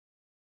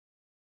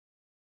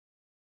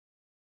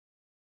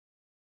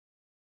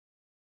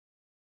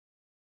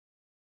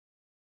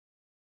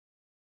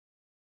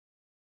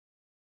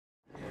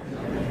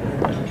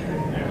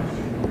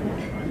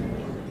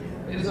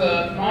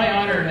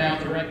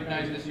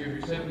recognize this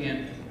year's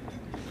recipient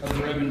of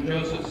the Reverend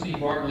Joseph C.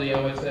 Bartley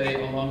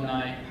OSA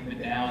Alumni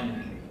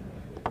Medallion.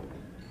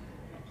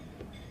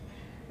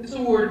 This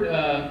award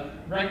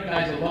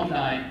recognizes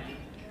alumni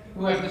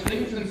who have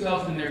distinguished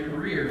themselves in their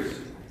careers,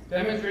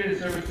 demonstrated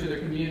service to their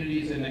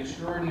communities, and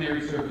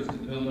extraordinary service to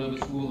the Villanova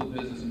School of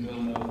Business in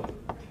Villanova.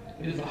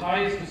 It is the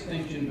highest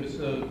distinction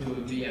bestowed to a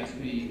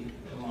VSB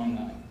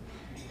alumni.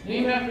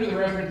 Named after the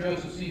Reverend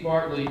Joseph C.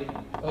 Bartley,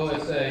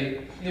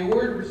 OSA, the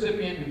award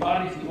recipient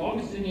embodies the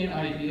Augustinian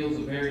ideals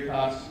of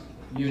Veritas,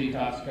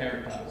 Unitas,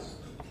 Caritas,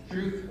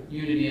 truth,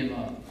 unity, and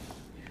love.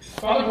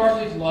 Father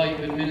Bartley's life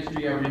and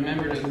ministry are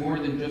remembered as more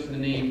than just the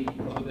name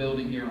of a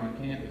building here on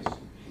campus.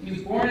 He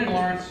was born in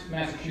Lawrence,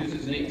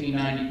 Massachusetts in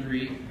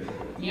 1893.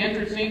 He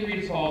entered St.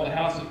 Rita's Hall, the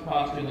House of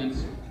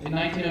Postulants, in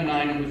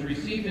 1909 and was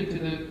received into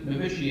the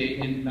novitiate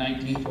in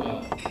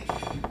 1912.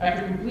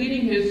 After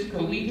completing his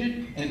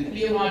collegiate and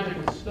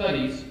theological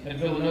studies at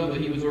Villanova,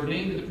 he was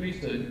ordained to the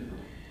priesthood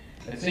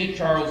at St.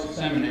 Charles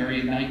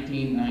Seminary in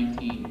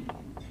 1919.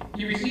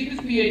 He received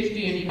his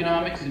PhD in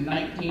economics in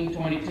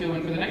 1922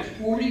 and for the next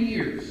 40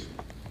 years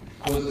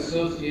was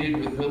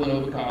associated with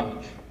Villanova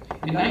College.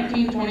 In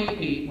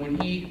 1928,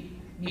 when he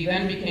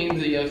then became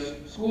the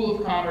School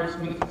of Commerce,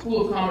 when the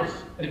School of Commerce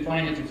and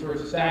Finance was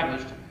first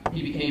established,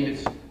 he became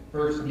its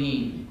first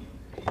dean.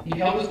 He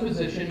held this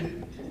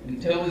position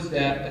until his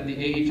death at the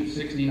age of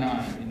 69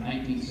 in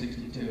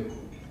 1962.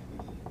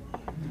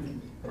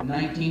 From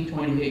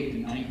 1928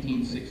 to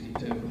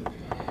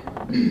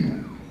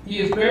 1962. He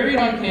is buried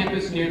on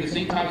campus near the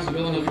St. Thomas of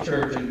Villanova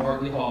Church in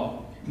Bartley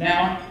Hall.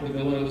 Now, the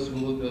Villanova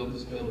School built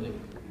this building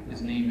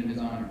is named in his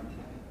honor.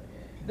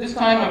 At this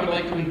time, I would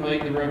like to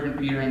invite the Reverend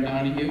Peter M.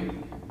 Donahue,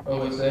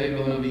 OSA,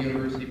 Villanova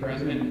University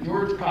President, and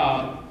George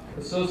Cobb,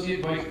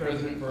 Associate Vice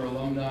President for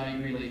Alumni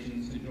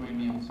Relations, to join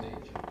me on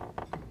stage.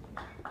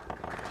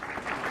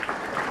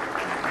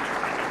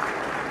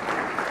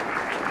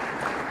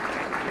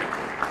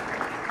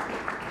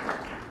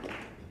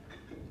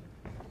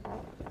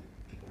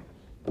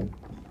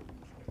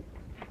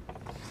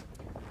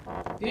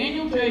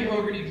 Daniel J.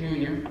 Hogarty,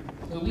 Jr.,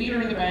 the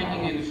leader in the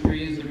banking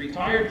industry, is the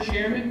retired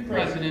Chairman,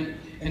 President,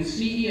 and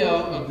CEO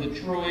of the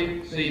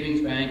Troy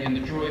Savings Bank and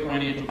the Troy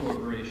Financial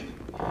Corporation.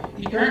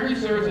 He currently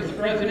serves as the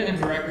President and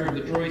Director of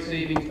the Troy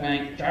Savings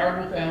Bank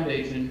Charitable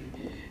Foundation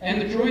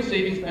and the Troy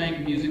Savings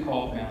Bank Music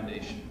Hall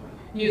Foundation.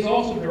 He is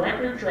also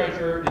Director,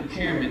 Treasurer, and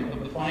Chairman of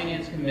the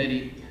Finance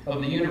Committee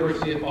of the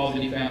University of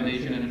Albany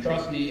Foundation and a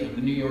trustee of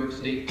the New York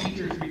State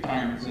Teachers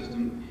Retirement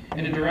System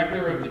and a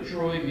Director of the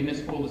Troy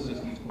Municipal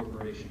Assistance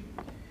Corporation.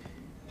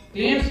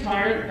 Dan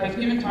has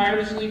given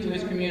tirelessly to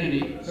his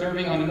community,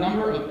 serving on a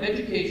number of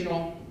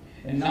educational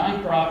and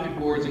nonprofit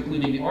boards,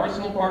 including the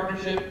Arsenal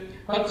Partnership,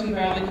 Hudson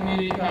Valley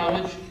Community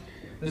College,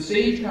 the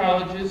Sage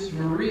Colleges,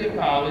 Maria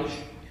College,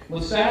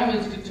 LaSalle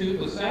Institute,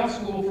 LaSalle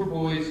School for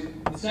Boys,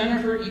 the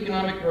Center for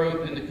Economic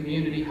Growth, and the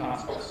Community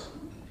Hospice.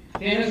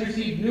 Dan has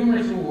received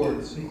numerous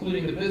awards,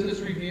 including the Business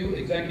Review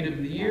Executive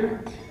of the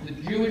Year, the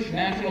Jewish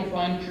National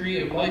Fund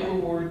Tree of Life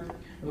Award,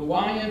 the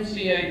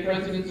YMCA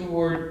President's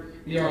Award,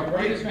 the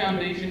Arthritis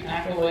Foundation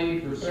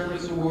Accolade for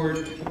Service Award,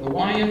 the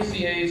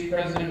YMCA's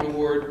President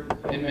Award,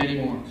 and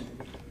many more.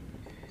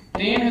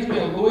 Dan has been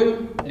a loyal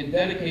and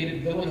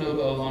dedicated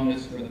Villanova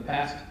alumnus for the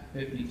past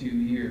 52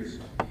 years.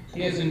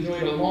 He has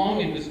enjoyed a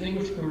long and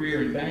distinguished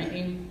career in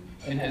banking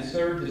and has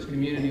served his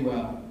community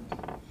well.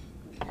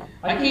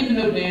 I came to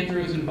know Dan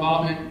through his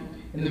involvement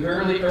in the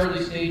very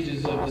early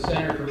stages of the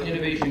Center for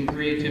Innovation,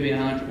 Creativity,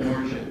 and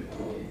Entrepreneurship.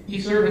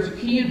 He served as a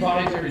key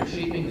advisor in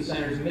shaping the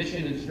center's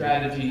mission and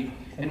strategy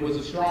and was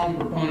a strong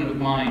proponent of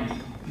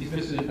mine. He's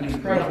just an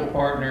incredible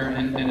partner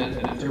and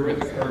a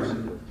terrific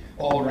person,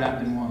 all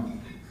wrapped in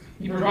one.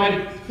 He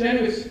provided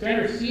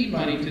generous seed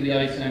money to the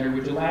ICE Center,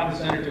 which allowed the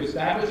center to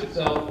establish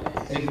itself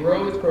and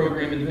grow its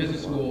program in the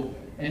business school,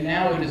 and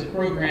now it is a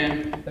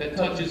program that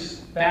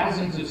touches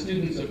thousands of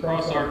students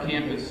across our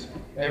campus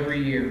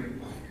every year.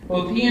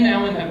 Both he and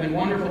Ellen have been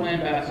wonderful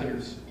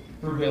ambassadors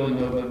for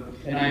Villanova,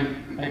 and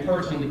I'm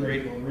personally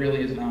grateful. It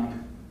really is an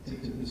honor to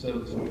bestow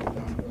this on you,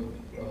 Dan.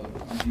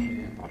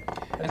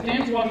 As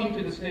Dan's walking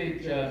to the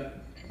stage, I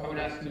would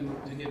ask to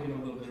give him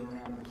a little bit of a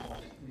round of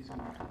applause. Please come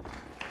on.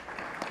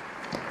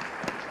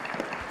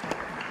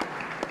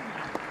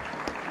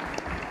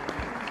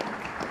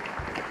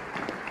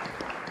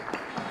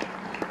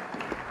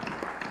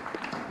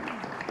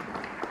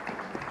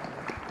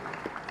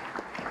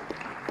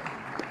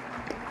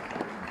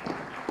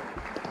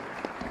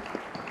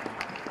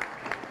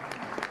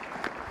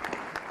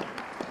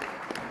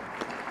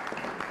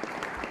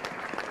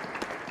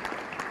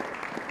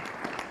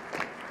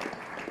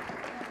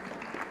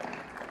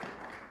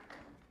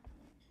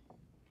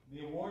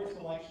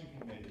 Selection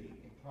Committee,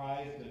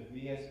 comprised of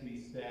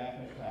VSB staff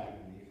and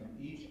faculty from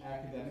each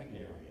academic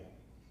area,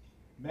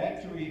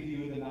 met to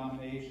review the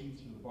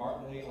nominations for the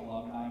Bartley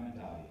Alumni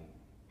Medallion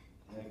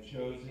and have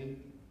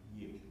chosen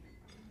you.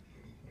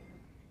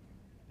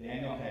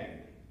 Daniel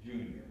Hager,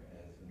 Jr.,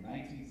 as the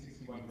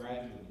 1961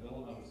 graduate of the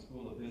Villanova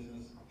School of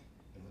Business,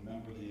 as a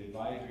member of the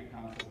Advisory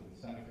Council of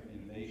the Center for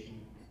Innovation,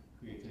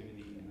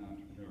 Creativity, and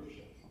Entrepreneurship.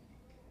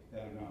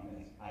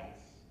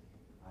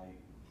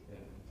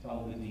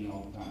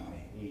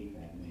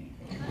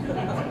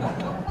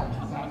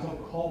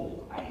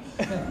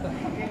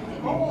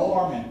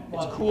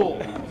 cool.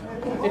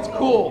 It's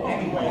cool.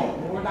 Anyway,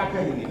 we're not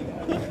going to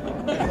get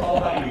that. It's all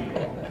about you.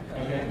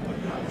 Okay?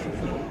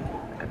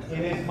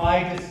 It is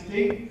my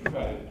distinct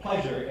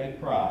pleasure and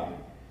pride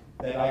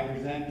that I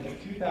present the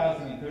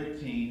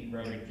 2013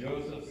 Reverend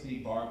Joseph C.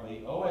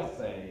 Bartley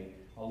OSA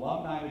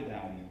Alumni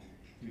Medallion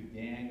to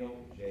Daniel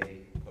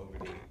J.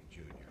 Hogarty,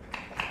 Jr.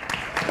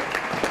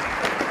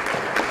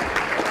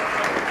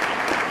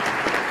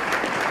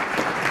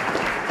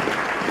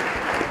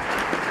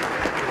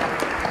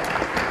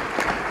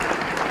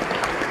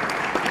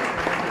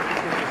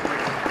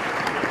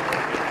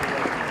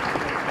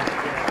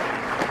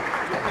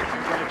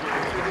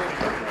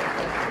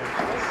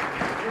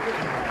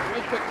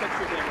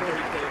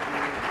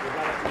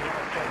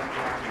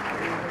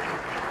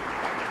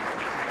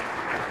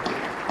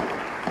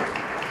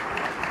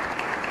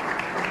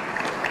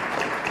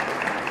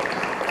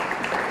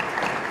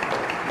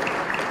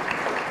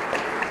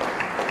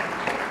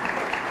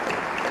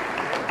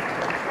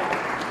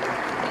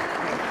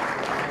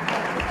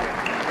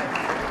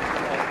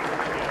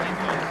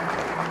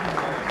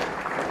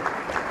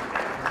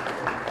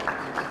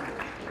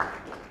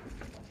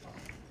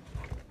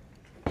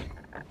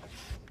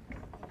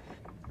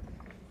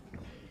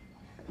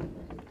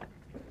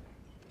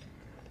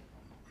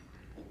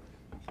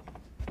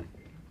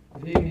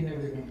 Good evening,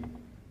 everyone.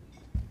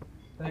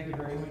 Thank you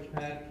very much,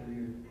 Pat, for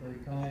your very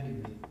kind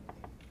and your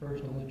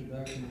personal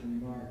introduction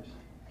and remarks.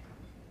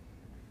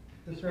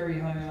 This very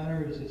high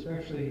honor is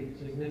especially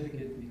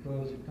significant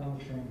because it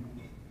comes from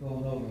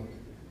Villanova,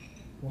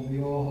 whom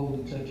we all hold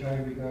in such high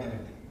regard.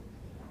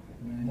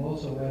 And I'm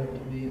also honored to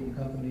be in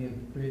the company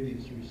of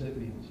previous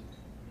recipients.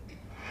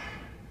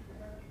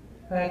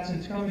 Pat,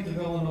 since coming to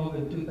Villanova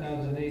in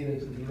 2008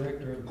 as the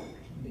director of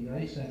the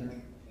Ice Center,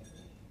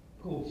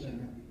 Cool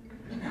Center,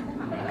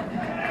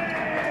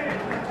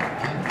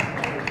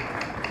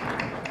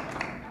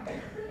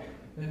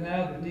 and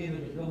now the Dean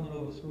of the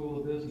Villanova School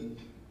of Business,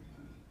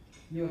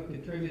 you have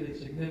contributed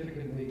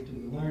significantly to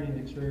the learning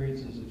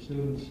experiences of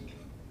students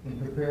in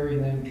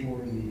preparing them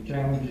for the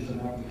challenges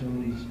and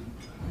opportunities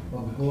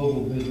of a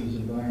global business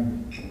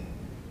environment.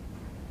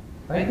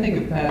 I think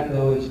of Pat,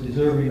 though, as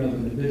deserving of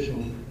an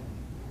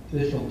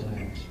additional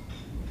titles.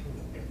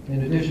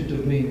 In addition to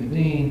being the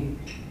Dean,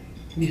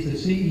 he's the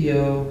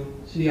CEO,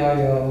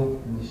 CIO,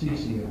 and the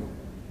CCO.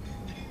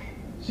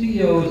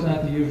 CEO is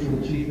not the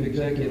usual Chief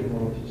Executive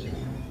Officer.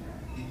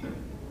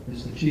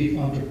 It's the Chief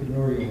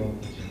Entrepreneurial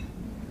Officer.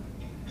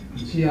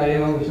 The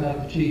CIO is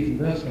not the Chief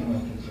Investment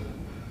Officer.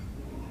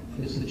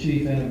 It's the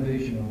Chief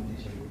Innovation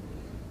Officer.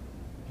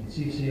 And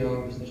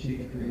CCO is the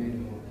Chief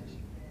Creative Officer.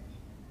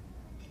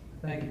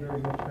 Thank you very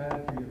much,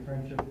 Pat, for your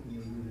friendship and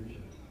your leadership.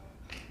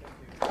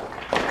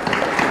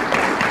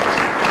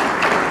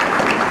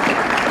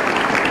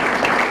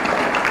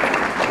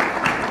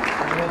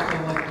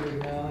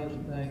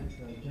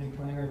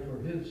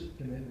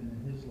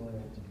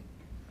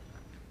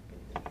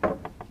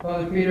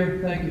 Father Peter,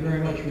 thank you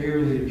very much for your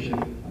leadership,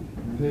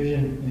 your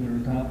vision, and your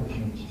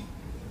accomplishments,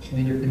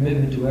 and your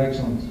commitment to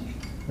excellence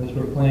as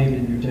proclaimed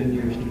in your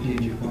 10-year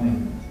strategic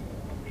plan.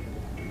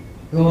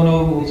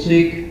 Villanova will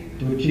seek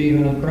to achieve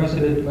an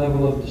unprecedented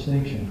level of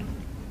distinction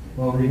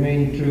while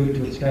remaining true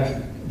to its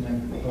Catholic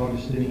and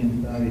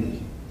Augustinian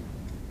values.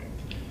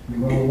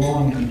 You're well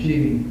along in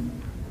achieving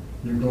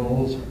your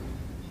goals,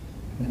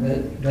 and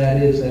that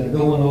is that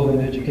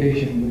Villanova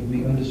education would be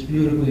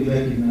undisputably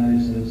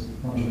recognized as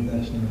one of the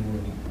best in the world.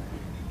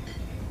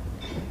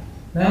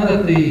 Now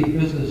that the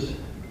business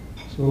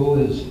school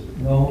is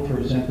known for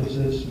its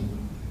emphasis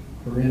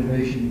for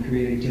innovation and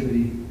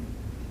creativity,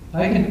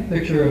 I can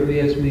picture a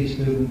VSB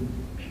student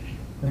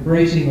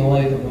embracing the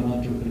life of an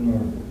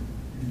entrepreneur.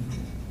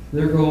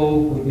 Their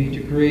goal would be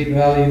to create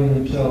value in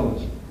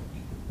themselves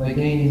by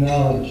gaining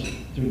knowledge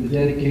through the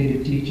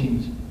dedicated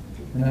teachings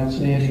and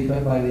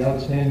by the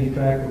outstanding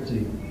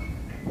faculty,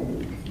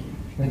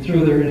 and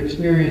through their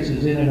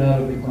experiences in and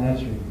out of the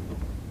classroom.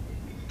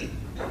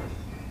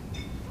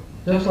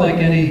 Just like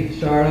any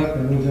startup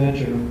or new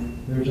venture,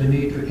 there's a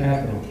need for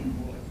capital,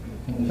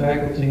 and the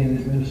faculty and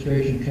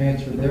administration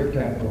transfer their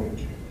capital,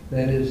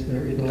 that is,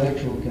 their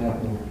intellectual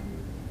capital,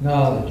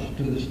 knowledge,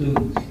 to the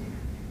students.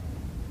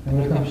 And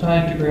when it comes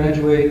time to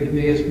graduate, the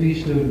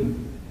VSB student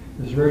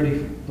is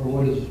ready for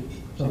what is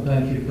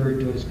sometimes referred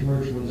to as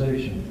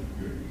commercialization.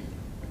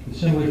 It's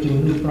similar to a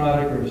new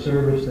product or a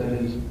service that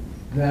is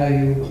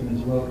valued and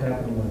is well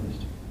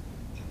capitalized.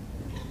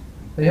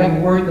 They have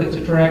a work that's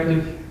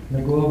attractive in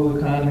the global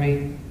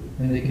economy,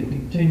 and they can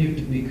continue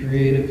to be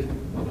creative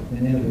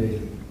and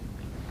innovative.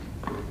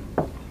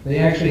 They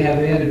actually have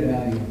added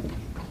value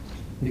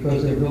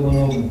because they're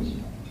Villanovans,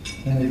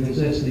 and they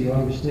possess the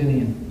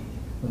Augustinian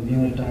of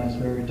Unitas,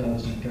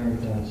 Veritas, and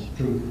Caritas,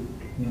 truth,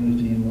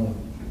 unity, and love.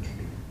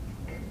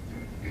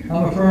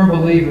 I'm a firm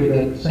believer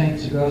that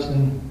Saints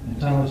Augustine and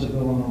Thomas of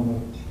Villanova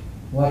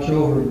watch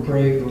over and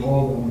pray for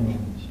all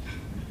Villanovans.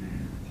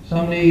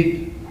 Some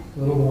need a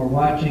little more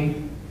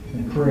watching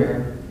and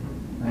prayer.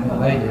 I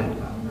know I did.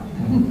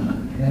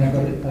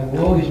 And I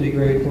will always be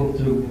grateful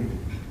to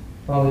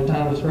Father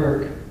Thomas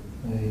Burke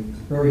a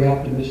very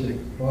optimistic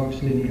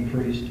Augustinian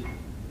priest,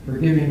 for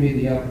giving me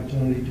the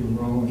opportunity to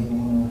enroll in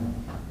Villanova.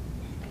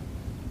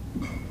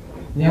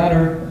 The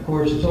honor, of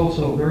course, is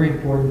also very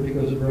important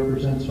because it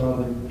represents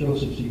Father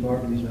Joseph C.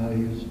 Bartley's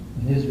values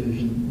and his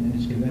vision and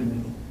his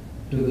commitment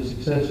to the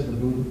success of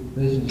the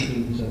business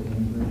students at the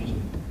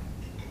university.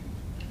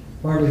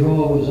 Bartley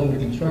Hall was under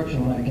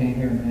construction when I came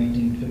here in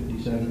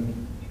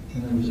 1957,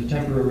 and there was a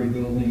temporary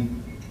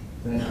building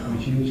that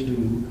was used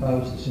to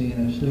house the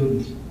CNF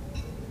students.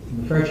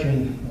 And the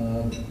freshmen,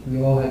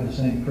 we all had the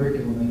same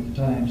curriculum at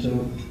the time,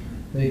 so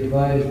they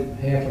divided,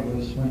 half of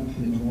us went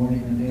in the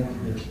morning and half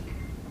of us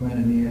went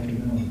in the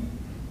afternoon.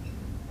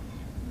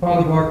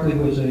 Father Bartley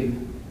was a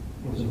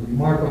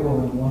remarkable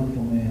and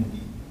wonderful man,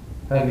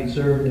 having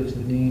served as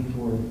the dean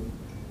for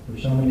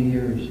so many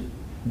years.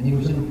 And he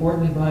was an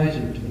important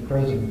advisor to the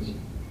presidents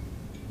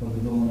of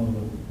the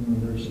Villanova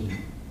University.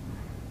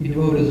 He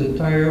devoted his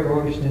entire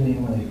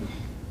Augustinian life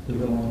to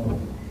Villanova.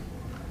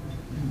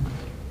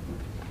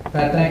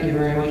 Pat, thank you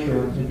very much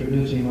for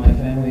introducing my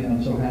family, and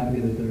I'm so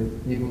happy that they're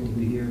able to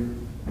be here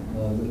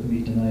with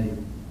me tonight.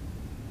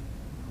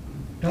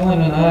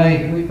 Helen and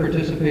I, we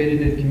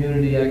participated in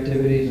community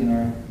activities and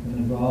are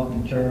involved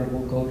in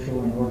charitable,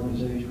 cultural, and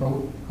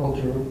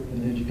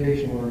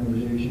educational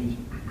organizations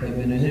that have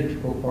been an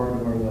integral part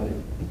of our life.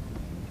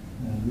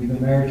 We've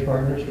been marriage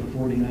partners for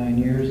 49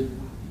 years,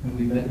 and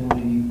we've met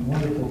many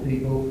wonderful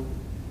people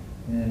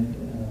and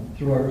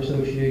through our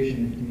association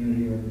in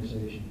community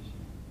organizations.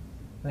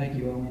 Thank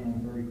you, Ellen.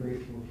 I'm very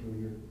grateful for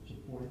your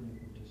support and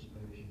your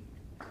participation.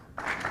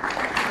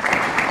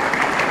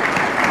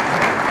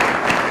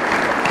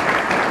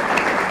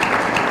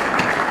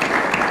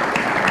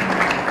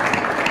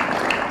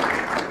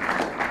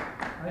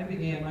 I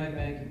began my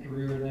banking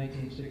career in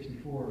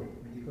 1964,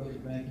 and because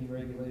of banking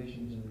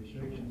regulations and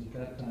restrictions at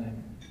that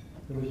time,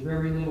 there was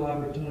very little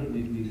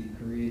opportunity to be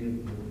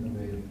creative or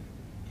innovative.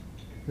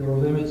 There were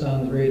limits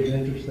on the rate of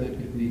interest that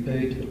could be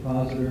paid to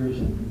depositors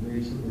and the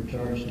rates that were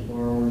charged to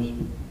borrowers.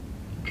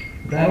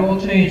 That all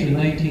changed in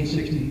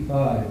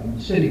 1965 when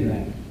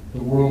Citibank,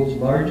 the world's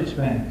largest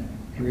bank,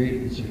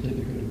 created the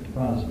certificate of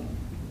deposit.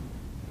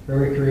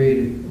 Very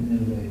creative and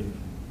innovative.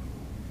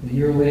 A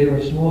year later,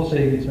 a small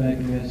savings bank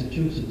in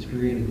Massachusetts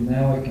created the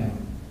Now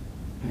account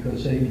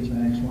because savings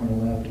banks weren't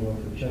allowed to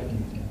offer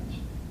checking accounts.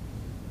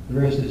 The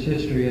rest is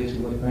history as to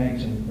what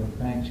banks and what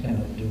banks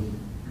cannot do.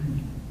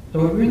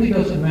 So it really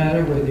doesn't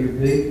matter whether you're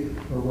big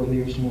or whether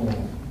you're small,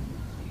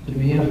 to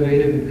be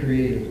innovative and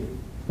creative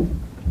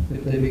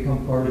if they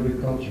become part of your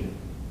culture.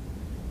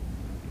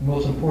 The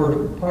most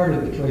important part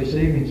of the Troy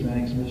Savings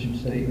Bank's mission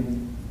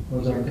statement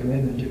was our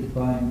commitment to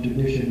combine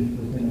tradition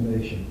with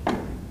innovation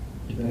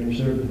to better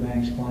serve the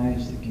bank's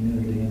clients, the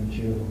community, and the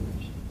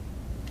shareholders.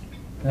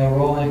 Now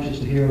we're all anxious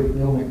to hear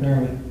Bill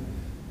McDermott,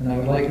 and I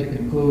would like to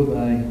conclude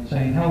by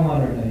saying how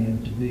honored I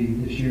am to be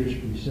this year's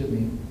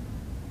recipient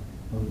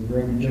of the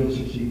Reverend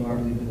Joseph C.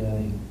 Bartley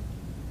Medallion.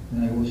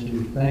 And I wish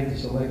to thank the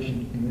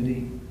selection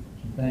committee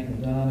and thank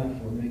Madonna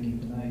for making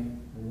tonight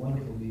a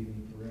wonderful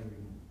evening for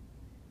everyone.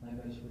 My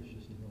best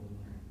wishes to Villanova.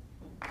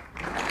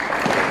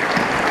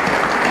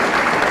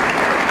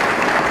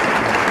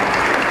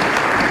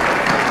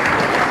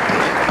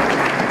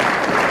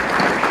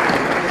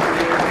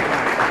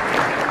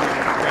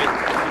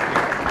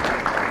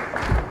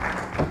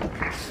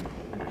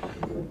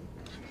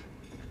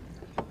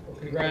 Well,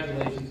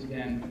 congratulations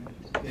again,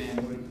 Dan.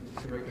 What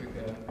a terrific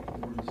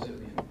award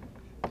recipient.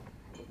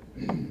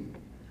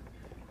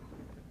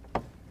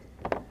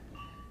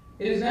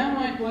 It is now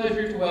my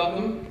pleasure to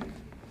welcome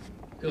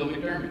Bill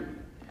McDermott,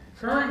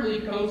 currently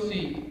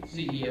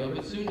co-CEO,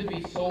 but soon to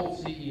be sole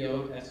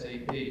CEO of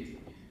SAP.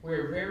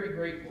 We're very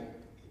grateful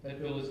that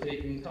Bill is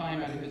taking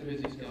time out of his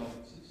busy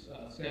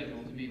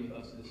schedule to be with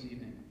us this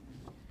evening.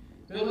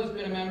 Bill has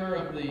been a member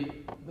of the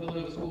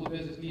Villanova School of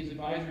Business Dean's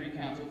Advisory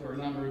Council for a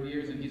number of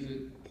years, and he's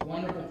a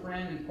wonderful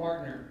friend and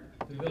partner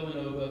to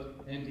Villanova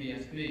and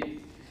VSB.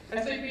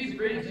 SAP is a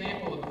great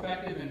example of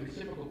effective and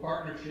reciprocal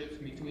partnerships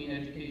between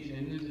education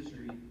and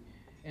industry.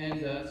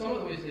 And some of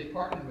the ways they've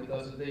partnered with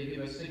us is they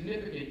give us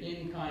significant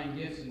in-kind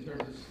gifts in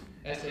terms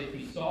of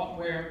SAP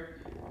software.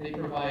 They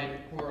provide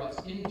for us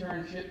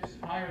internships,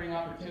 hiring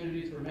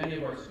opportunities for many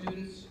of our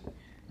students.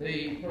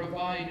 They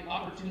provide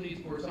opportunities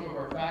for some of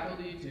our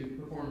faculty to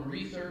perform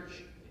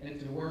research and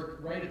to work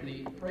right at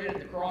the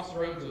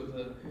crossroads of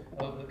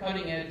the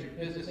cutting edge of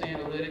business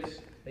analytics.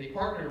 They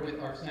partner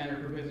with our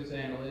Center for Business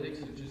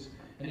Analytics, which is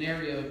an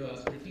area of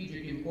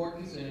strategic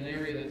importance and an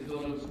area that the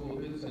Villanova School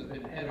of Business has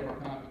been ahead of our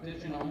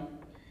competition on.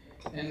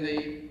 And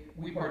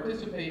we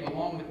participate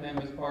along with them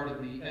as part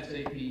of the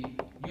SAP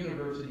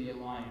University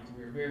Alliance.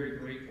 We're very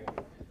grateful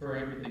for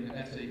everything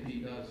that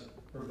SAP does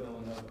for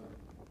Villanova.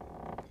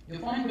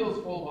 You'll find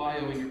Bill's full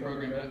bio in your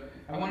program, but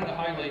I wanted to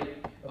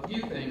highlight a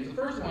few things. The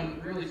first one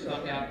really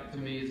stuck out to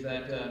me is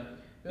that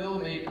Bill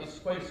made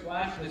quite a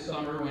splash this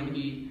summer when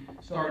he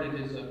started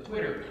his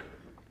Twitter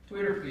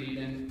feed,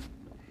 and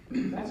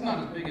That's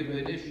not as big of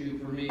an issue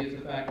for me as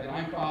the fact that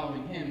I'm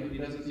following him, but he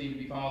doesn't seem to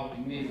be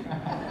following me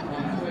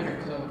on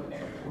Twitter. So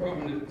we're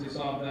hoping to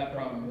solve that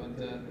problem, but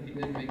he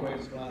didn't make quite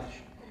a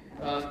splash.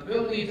 The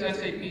bill needs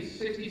SAP's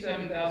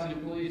 67,000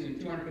 employees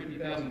and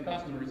 250,000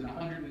 customers in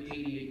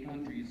 188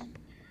 countries.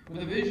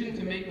 With a vision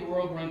to make the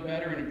world run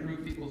better and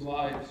improve people's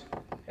lives,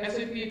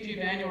 SAP achieved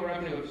annual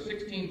revenue of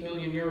 16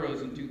 billion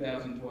euros in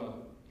 2012.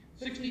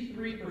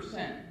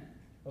 63%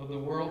 of the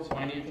world's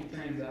financial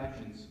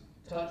transactions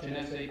touch an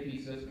SAP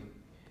system,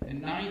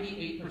 and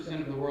 98%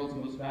 of the world's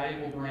most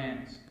valuable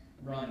brands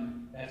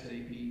run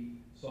SAP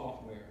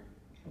software,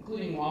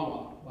 including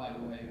Wawa, by the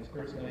way, as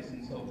Chris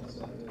Dyson told us.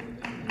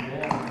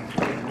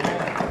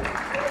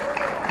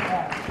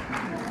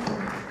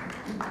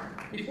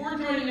 Before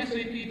joining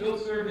SAP, Bill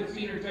served in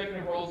senior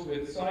executive roles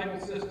with Seibel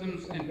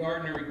Systems and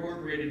Gardner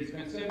Incorporated. He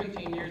spent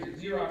 17 years at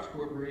Xerox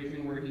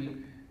Corporation, where he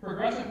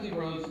progressively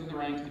rose through the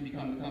ranks to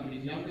become the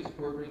company's youngest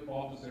corporate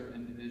officer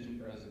and division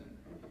president.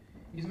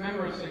 He's a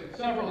member of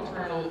several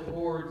external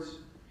boards,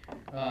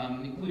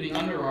 including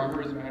Under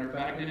Armour, as a matter of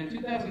fact, and in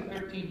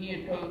 2013, he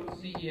and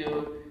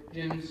co-CEO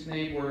Jim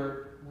Snabe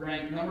were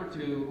ranked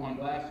 #2 on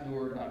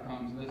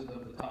Glassdoor.com's list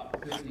of the top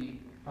 50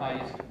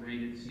 highest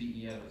rated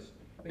CEOs,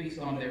 based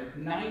on their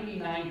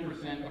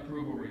 99%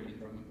 approval rating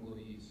from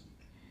employees.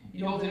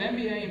 He holds an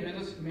MBA in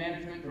Business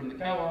Management from the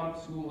Kellogg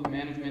School of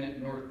Management at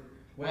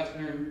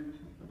Northwestern.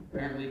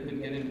 Apparently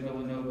couldn't get into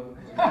Villanova.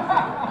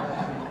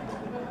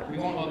 We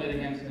won't hold it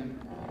against him.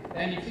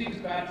 And he received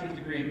his bachelor's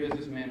degree in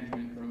Business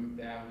Management from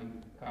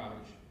Medallion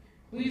College.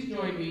 Please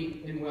join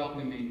me in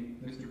welcoming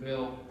Mr.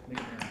 Bill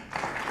McDermott.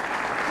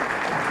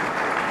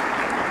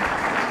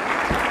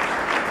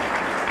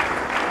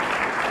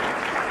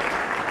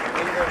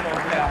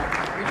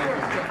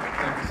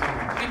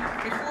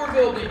 Before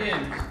Bill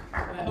begins,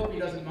 and I hope he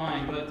doesn't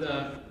mind, but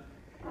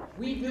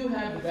we do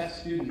have the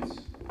best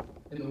students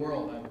in the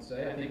world, I would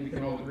say. I think we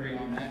can all agree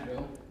on that,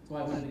 Bill. That's why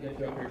I wanted to get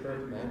you up here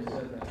first, I already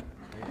said that.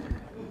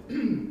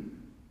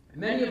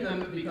 Many of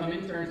them have become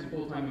interns and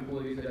full-time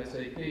employees at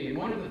SAP, and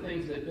one of the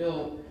things that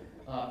Bill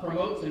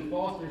promotes and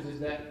fosters is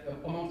that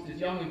amongst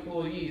his young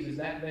employees is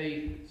that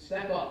they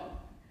step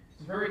up.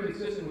 It's very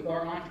consistent with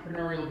our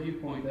entrepreneurial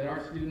viewpoint that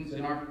our students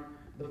and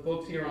the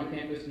folks here on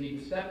campus need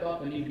to step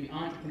up and need to be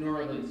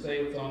entrepreneurial and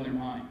say what's on their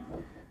mind.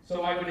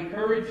 So I would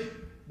encourage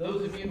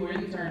those of you who are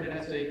interned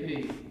at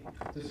SAP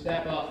to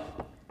step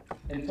up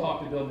and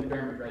talk to Bill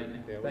McDermott right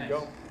now. There we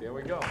go. There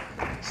we go.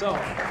 So,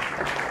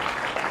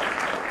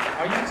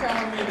 are you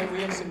telling me that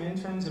we have some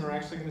interns that are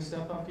actually going to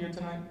step up here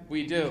tonight?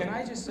 We do. Can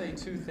I just say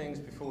two things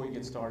before we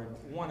get started?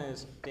 One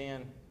is,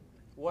 Dan,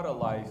 what a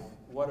life,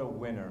 what a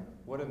winner,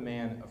 what a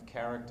man of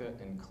character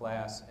and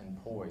class and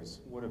poise.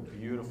 What a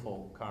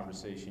beautiful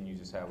conversation you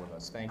just had with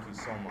us. Thank you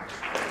so much.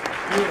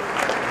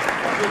 Beautiful.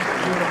 Just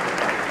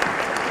beautiful.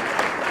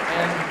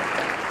 And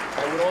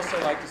I would also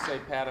like to say,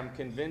 Pat, I'm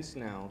convinced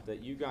now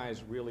that you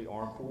guys really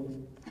are cool.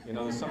 You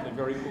know, there's something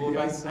very cool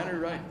about you.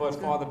 Right. But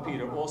Father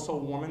Peter, also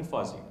warm and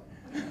fuzzy.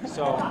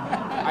 So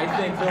I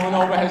think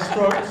Villanova has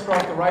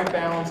struck the right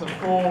balance of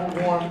cool,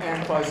 warm,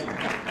 and fuzzy.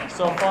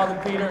 So Father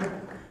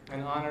Peter,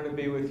 an honor to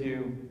be with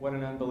you. What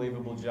an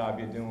unbelievable job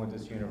you're doing with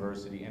this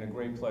university, and a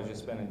great pleasure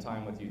spending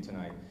time with you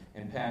tonight.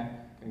 And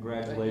Pat,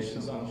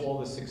 congratulations on all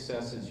the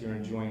successes you're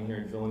enjoying here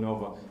at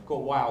Villanova. Go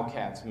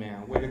Wildcats,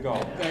 man. Way to go.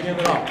 Give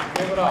it up.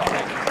 Give it up.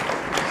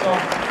 So,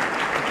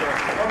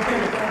 okay,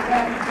 so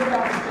Pat, you put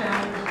out the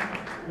challenge.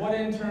 What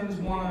interns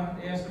want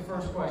to ask the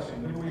first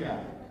question? Who do we got?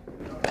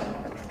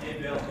 Hey,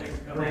 Bill. Thanks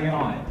for coming. Bring it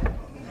on.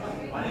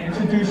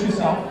 Introduce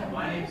yourself.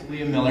 My name's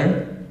Liam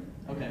Miller.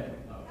 Okay.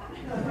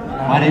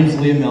 My name's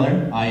Liam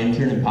Miller. I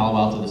interned in Palo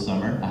Alto this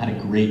summer. I had a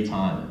great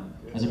time.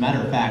 As a matter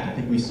of fact, I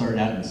think we started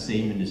out in the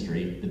same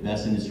industry, the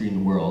best industry in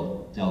the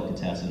world,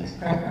 delicatessens.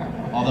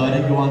 Although I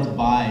didn't go on to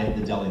buy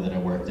the deli that I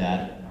worked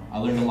at, I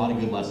learned a lot of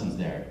good lessons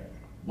there.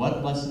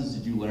 What lessons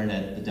did you learn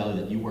at the deli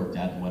that you worked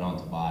at and went on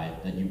to buy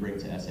that you bring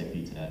to SAP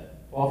today?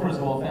 Well, first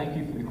of all, thank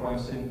you for the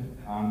question.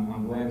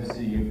 I'm glad to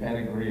see your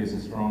pedigree is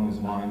as strong as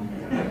mine.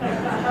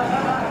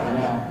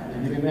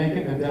 If you can make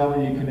it in the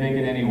deli, you can make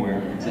it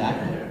anywhere.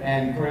 Exactly.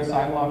 And Chris,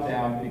 I lucked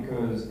out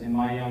because in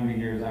my younger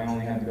years, I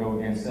only had to go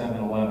against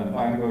 7-Eleven. If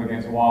I had to go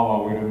against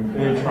Wawa, we'd have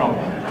been in big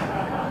trouble.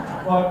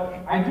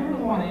 But I do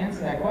really want to answer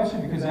that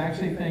question because I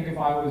actually think if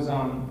I was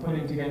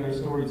putting together a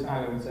story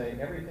tonight, I would say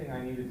everything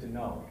I needed to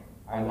know,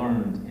 I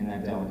learned in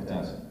that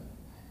delicatessen.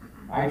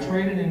 I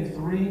traded in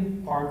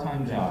 3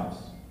 part-time jobs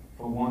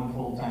for 1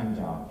 full-time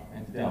job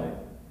at the deli.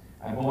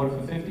 I bought it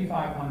for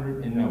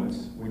 $5,500 in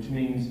notes, which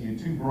means you're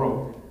too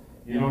broke,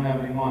 you don't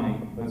have any money,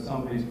 but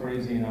somebody's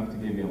crazy enough to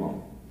give you a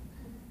loan.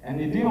 And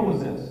the deal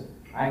was this: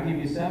 I give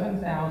you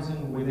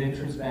 $7,000 with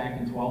interest back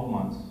in 12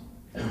 months,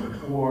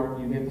 or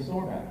you get the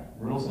store back.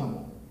 Real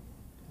simple.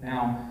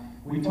 Now,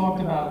 we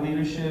talked about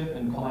leadership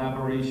and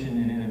collaboration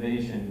and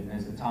innovation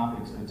as the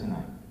topics for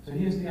tonight. So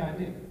here's the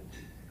idea.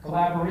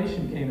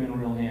 Collaboration came in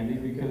real handy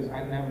because I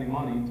didn't have any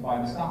money to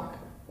buy the stock.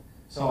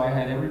 So I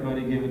had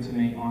everybody give it to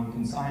me on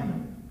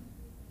consignment.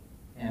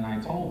 And I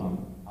told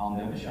them, I'll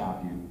never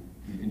shop you.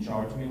 You can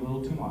charge me a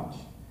little too much.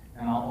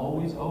 and I'll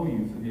always owe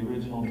you for the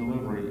original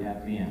delivery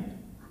at the end.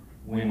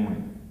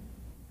 Win-win.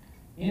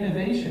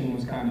 Innovation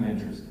was kind of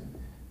interesting,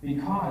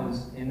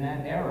 because in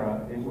that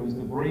era, it was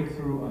the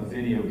breakthrough of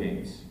video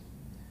games.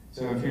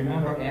 So if you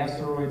remember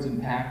Asteroids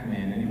and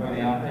Pac-Man, anybody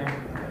out there?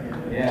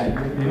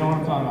 Yeah, you know what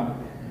I'm talking about.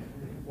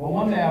 Well,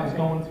 one day I was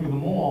going through the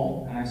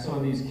mall, and I saw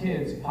these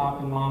kids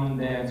popping mom and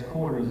dad's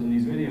quarters in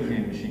these video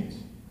game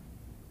machines.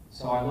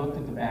 So I looked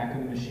at the back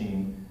of the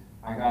machine,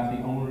 I got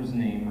the owner's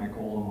name, and I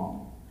called him up.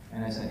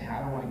 And I said,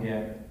 how do I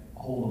get a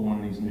hold of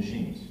one of these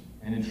machines?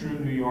 And in true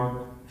New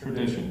York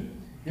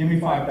tradition, give me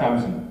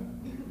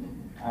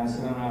 5,000. I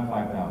said, I don't have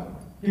 5,000.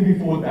 Give me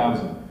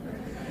 4,000.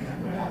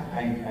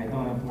 I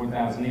don't have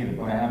 4,000 either,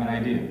 but I have an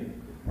idea.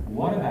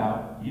 What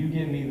about you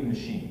give me the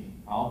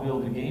machine? I'll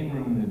build a game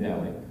room in the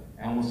deli,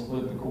 and we'll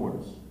split the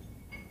quarters.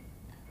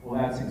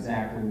 Well, that's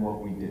exactly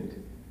what we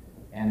did.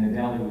 And the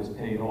deli was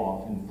paid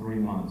off in 3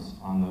 months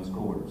on those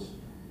quarters.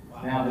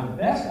 Wow. Now, the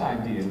best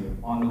idea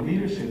on the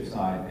leadership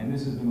side, and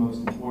this is the most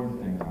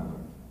important thing that I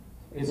learned,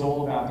 it's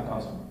all about the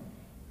customer.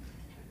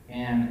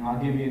 And I'll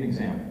give you an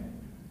example.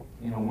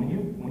 You know,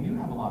 when you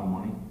have a lot of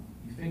money,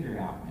 you figure it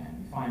out,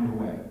 man. You find a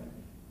way.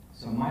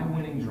 So my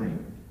winning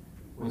dream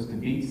was to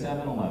beat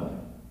 7-Eleven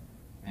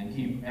and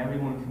keep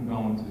everyone from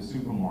going to the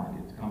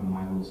supermarket to come to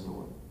my little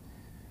store.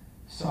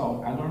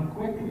 So I learned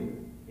quickly,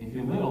 if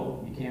you're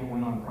little, you can't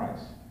win on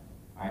price.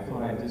 I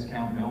thought I'd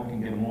discount milk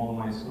and get them all in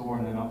my store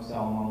and then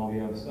upsell them on all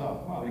the other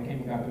stuff. Well, they came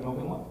and got the milk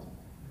and left.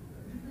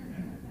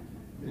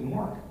 Didn't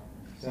work.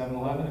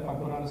 7-Eleven, if I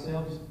put on a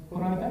sale, just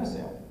put on a better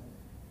sale.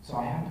 So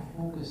I had to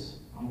focus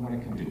on what I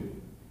can do.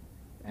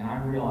 And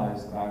I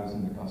realized that I was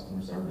in the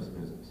customer service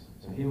business.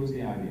 So here was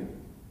the idea.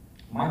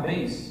 My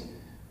base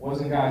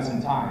wasn't guys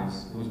in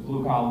ties, it was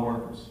blue-collar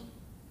workers.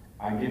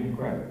 I give you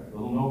credit.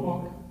 Little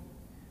notebook,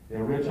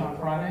 they're rich on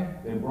Friday,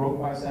 they're broke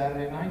by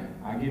Saturday night,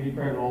 I give you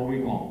credit all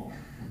week long.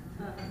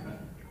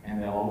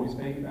 And they'll always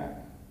pay you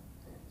back.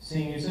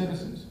 Senior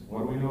citizens,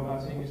 what do we know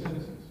about senior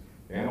citizens?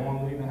 They don't want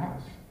to leave the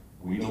house.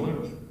 We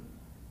deliver.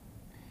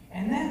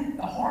 And then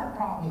the hard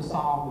problem to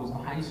solve was the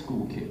high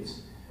school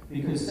kids.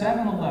 Because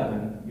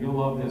 7-Eleven, you'll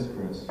love this,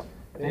 Chris,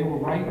 they were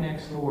right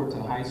next door to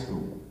the high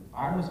school.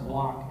 I was a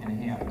block and a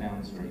half down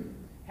the street.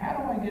 How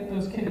do I get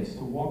those kids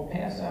to walk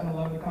past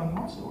 7-Eleven to come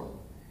to my store?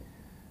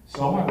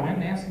 So I went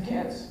and asked the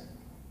kids.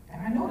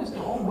 And I noticed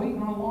they're all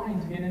waiting on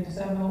line to get into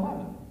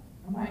 7-Eleven.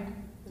 I'm like,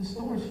 the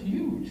store's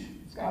huge.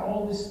 It's got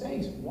all this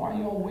space. Why are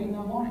you all waiting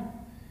on line?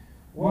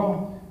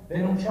 Well, they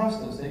don't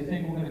trust us. They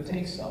think we're going to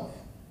take stuff.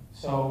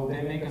 So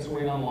they make us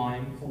wait on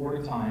line 4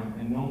 at a time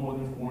and no more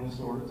than 4 in the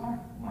store at a time.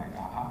 I'm like,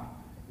 aha,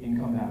 you can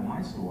come down to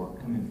my store,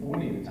 come in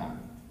 40 at a time.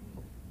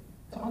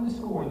 To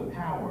underscore the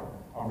power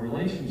of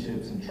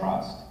relationships and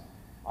trust,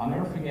 I'll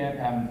never forget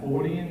having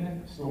 40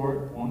 in the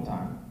store at one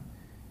time,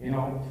 you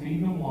know,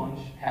 feeding them lunch,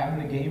 having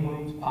the game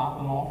rooms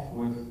popping off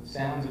with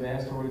sounds of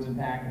Asteroids and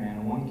Pac-Man,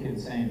 and one kid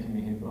saying to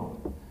me, hey,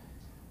 Bill,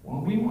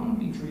 when we want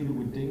to be treated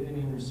with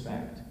dignity and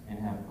respect and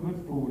have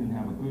good food and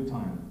have a good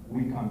time,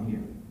 we come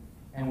here.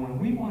 And when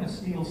we want to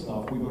steal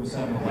stuff, we go to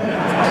 7-Eleven.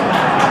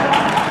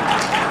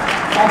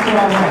 That's what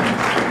I learned.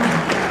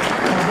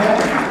 Okay?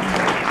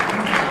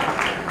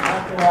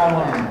 That's what I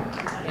learned.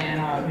 And,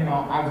 you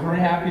know, I was very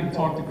happy to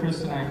talk to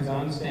Chris tonight because I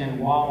understand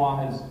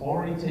Wawa has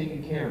already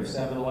taken care of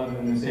 7-Eleven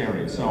in this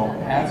area. So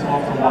hats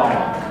off to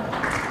Wawa.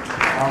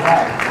 All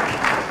right.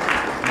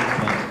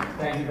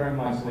 Thank you very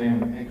much,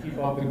 Liam. And keep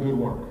up the good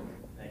work.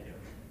 Thank you.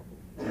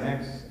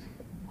 Next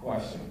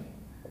question.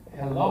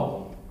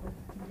 Hello.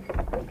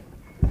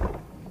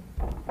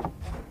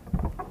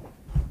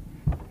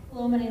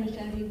 Hello, my name is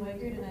Genevieve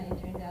Weikert, and I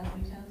interned down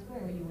at Town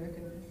Square, where you work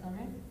over the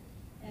summer.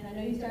 And I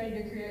know you started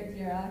your career at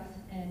Xerox,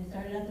 and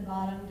started at the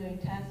bottom doing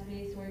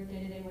task-based work,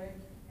 day-to-day work,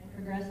 and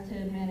progressed to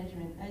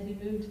management. As you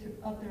moved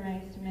up the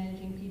ranks to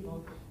managing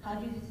people, how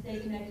did you stay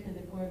connected to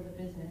the core of the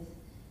business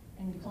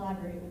and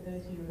collaborate with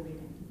those who you were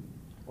leading?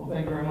 Well,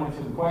 thank you very much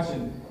for the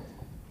question.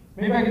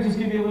 Maybe I could just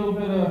give you a little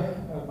bit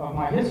of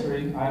my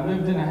history. I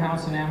lived in a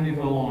house in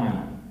Amityville, Long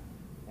Island,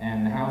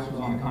 and the house was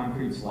on a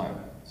concrete slab.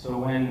 So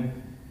when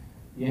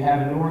you had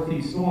a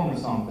northeast storm or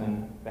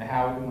something, the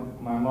house,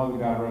 my mother,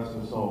 God rest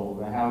her soul,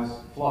 the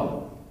house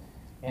flooded.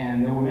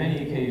 And there were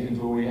many occasions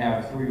where we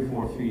have 3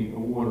 or 4 feet of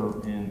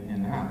water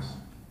in the house.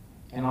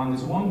 And on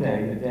this one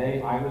day, the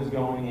day I was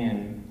going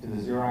in to the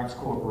Xerox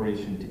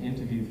Corporation to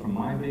interview for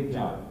my big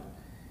job,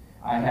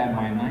 I had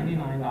my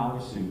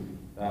 $99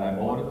 suit that I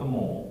bought at the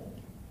mall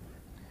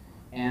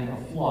and a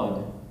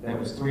flood that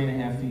was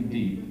 3.5 feet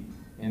deep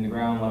in the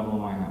ground level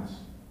of my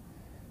house,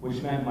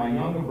 which meant my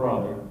younger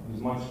brother,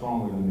 who's much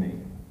stronger than me,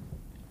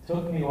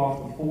 took me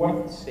off the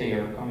 4th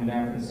stair coming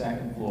down from the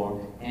 2nd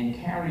floor and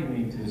carried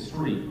me to the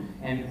street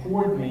and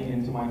poured me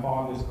into my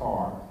father's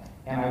car.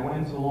 And I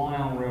went to the Long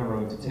Island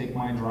Railroad to take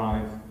my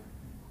drive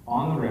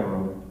on the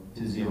railroad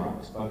to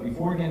Xerox. But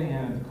before getting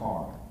out of the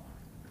car,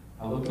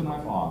 I looked at my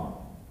father,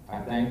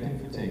 I thanked him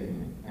for taking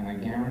me, and I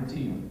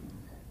guaranteed him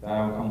that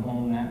I would come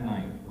home that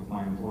night with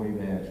my employee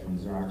badge from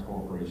Xerox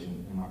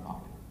Corporation in my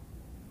pocket.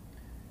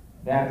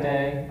 That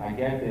day, I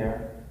get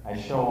there, I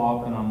show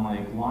up and I'm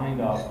like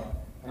lined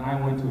up, and I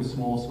went to a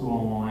small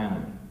school in Long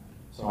Island,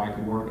 so I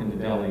could work in the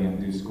deli and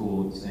do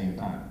school at the same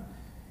time.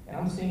 And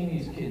I'm seeing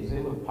these kids, they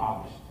look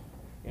polished.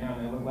 You know,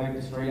 they look like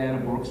they're straight out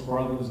of Brooks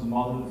Brothers, the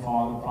mother and the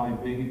father,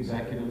 probably big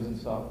executives and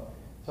stuff.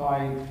 So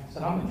I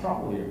said, I'm in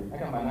trouble here. I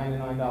got my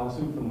 $99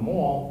 suit from the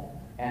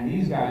mall, and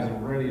these guys are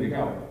ready to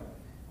go.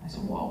 I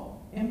said,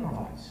 well,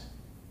 improvise.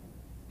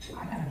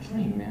 I got a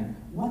dream, man.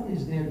 What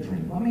is their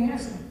dream? Let me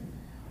ask them.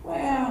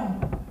 Well,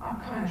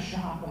 I'm kind of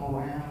shopping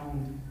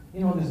around.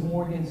 You know, there's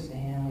Morgan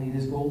Stanley,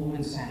 there's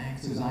Goldman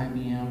Sachs, there's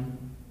IBM.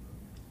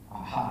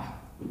 Aha,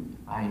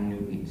 I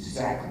knew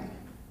exactly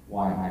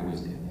why I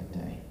was there that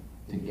day,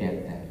 to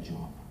get that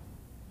job.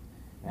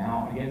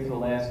 Now, I get to the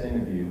last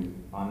interview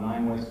on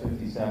 9 West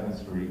 57th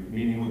Street,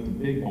 meeting with the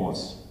big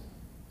boss,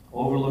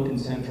 overlooking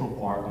Central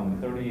Park on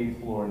the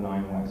 38th floor of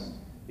 9 West,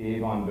 the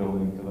Avon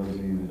building, for those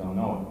of you that don't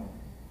know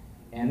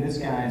it. And this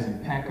guy is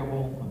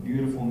impeccable, a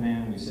beautiful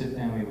man. We sit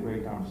down, we have a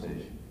great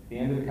conversation. At the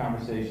end of the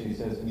conversation, he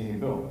says to me, hey,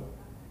 Bill,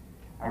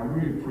 I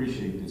really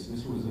appreciate this.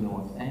 This was an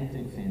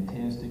authentic,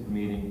 fantastic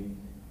meeting,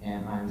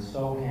 and I'm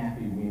so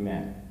happy we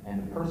met.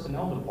 And the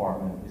personnel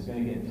department is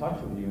going to get in touch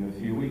with you in a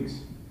few weeks.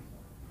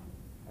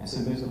 I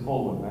said, Mr.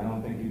 Fullwood, I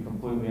don't think you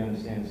completely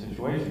understand the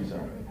situation,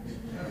 sir.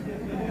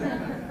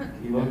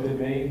 He looked at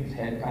me, his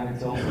head kind of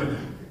tilted.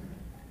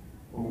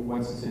 Well,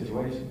 what's the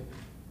situation?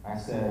 I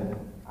said,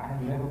 I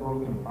have never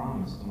broken a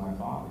promise to my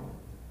father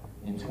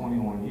in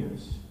 21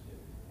 years,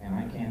 and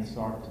I can't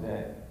start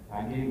today.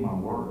 I gave my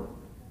word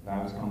that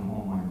I was coming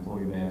home, my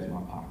employee badge in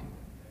my pocket.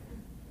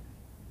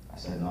 I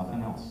said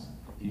nothing else.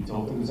 He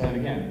tilted his head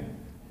again.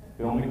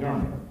 Bill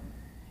McDermott,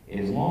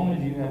 as long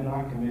as you have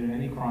not committed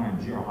any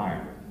crimes, you're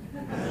hired.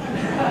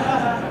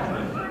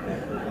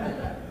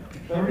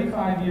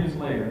 35 years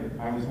later,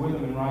 I was with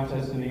him in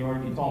Rochester, New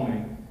York. He told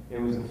me it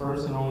was the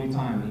first and only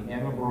time he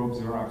ever broke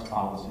Xerox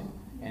policy.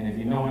 And if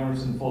you know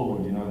Emerson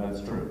Fullwood, you know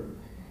that's true.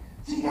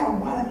 So you gotta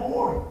want it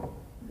more.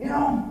 You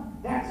know,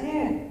 that's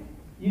it.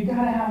 You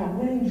gotta have a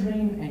winning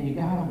dream and you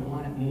gotta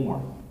want it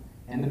more.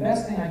 And the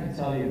best thing I can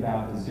tell you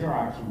about the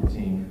Xerox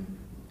routine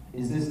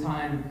is this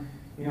time,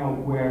 you know,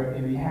 where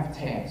you have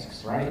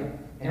tasks, right?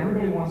 And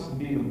everybody wants to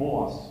be the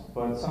boss,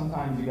 but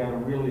sometimes you gotta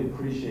really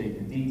appreciate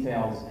the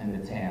details and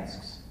the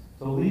tasks.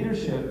 So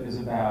leadership is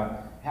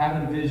about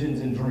having visions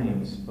and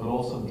dreams, but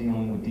also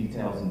dealing with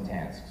details and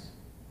tasks.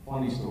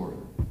 Funny story.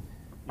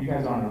 You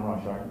guys aren't in a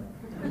rush, are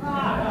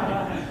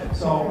you?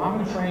 So I'm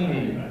a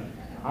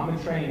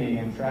trainee.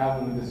 I'm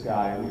traveling with this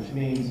guy, which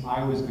means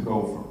I was the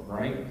gopher,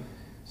 right?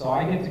 So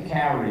I get to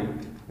carry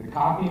the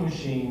copy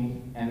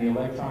machine and the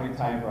electronic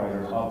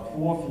typewriter up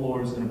 4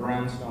 floors in a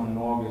brownstone in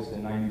August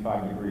in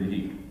 95-degree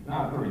heat.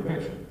 Not a pretty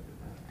picture.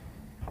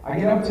 I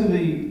get up to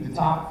the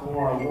top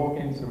floor, I walk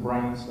into the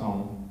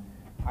brownstone.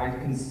 I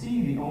can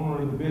see the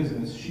owner of the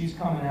business. She's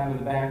coming out of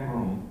the back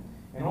room,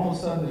 and all of a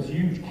sudden this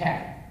huge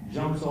cat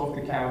jumps off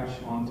the couch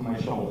onto my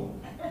shoulder.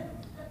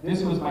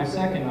 This was my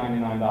second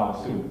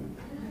 $99 suit.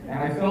 And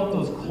I felt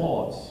those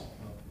claws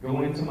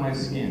go into my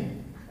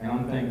skin. And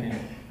I'm thinking,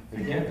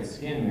 forget the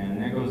skin, man,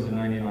 there goes the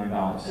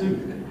 $99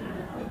 suit.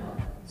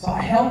 So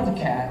I held the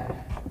cat,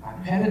 I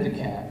petted the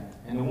cat,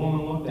 and the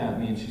woman looked at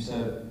me and she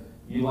said,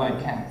 you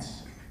like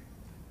cats?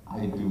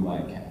 I do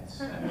like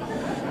cats.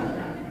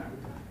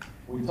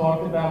 We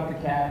talked about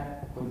the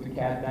cat, put the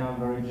cat down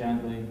very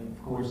gently.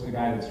 Of course, the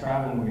guy that's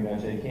traveling with me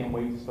that day can't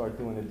wait to start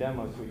doing the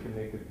demo so we can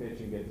make the pitch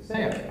and get the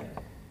sale.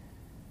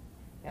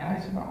 And I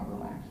said, oh,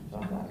 relax, we're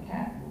talking about the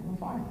cat, we're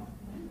fine.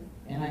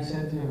 And I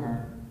said to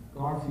her,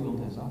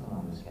 Garfield has nothing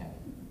on this cat.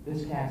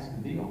 This cat's the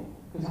deal.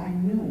 Because I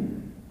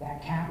knew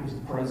that cat was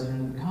the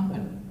president of the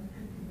company.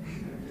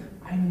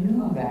 I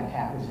knew that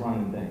cat was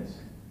running things.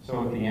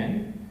 So at the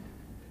end,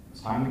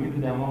 it's time to get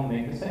the demo and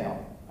make the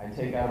sale. I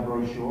take out a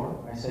brochure.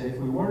 I said, if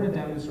we were to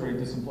demonstrate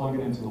this and plug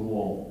it into the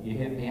wall, you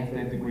have to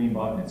hit the green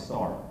button at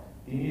start.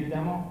 Do you need a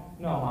demo?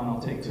 No, hon,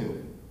 I'll take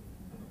 2.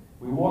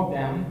 We walk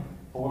down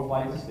 4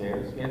 flights of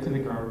stairs, get to the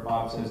curb.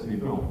 Bob says to me,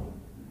 Bill,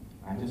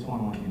 I just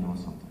want to let you know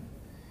something.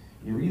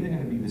 You're either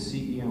going to be the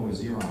CEO of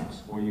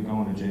Xerox or you're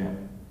going to jail.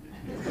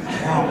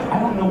 Now, I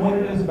don't know what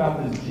it is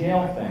about this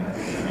jail thing,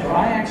 but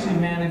I actually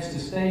managed to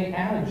stay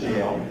out of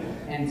jail,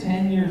 and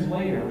 10 years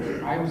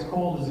later, I was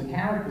called as a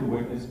character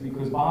witness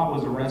because Bob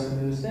was arrested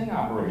in the sting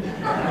operation. You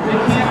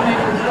can't make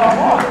this stuff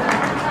up.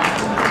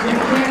 You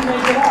can't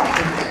make it up.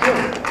 It's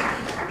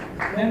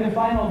true. Then the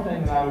final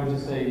thing that I would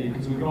just say to you,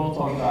 because we could all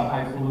talk about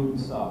highfalutin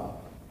stuff.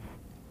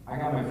 I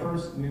got my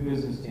first new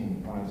business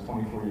team when I was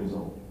 24 years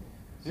old.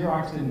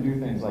 Xerox didn't do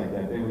things like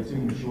that. They were too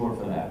mature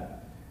for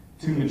that.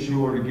 Too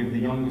mature to give the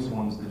youngest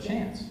ones the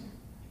chance.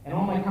 And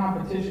all my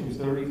competition was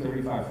 30,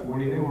 35,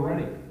 40. They were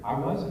ready. I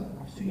wasn't.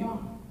 I was too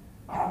young.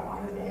 I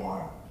wanted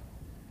more.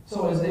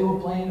 So as they were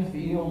playing the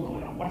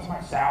field, what's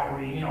my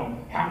salary? You know,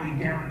 how many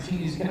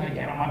guarantees can I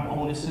get on my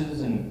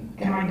bonuses? And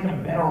can I get a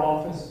better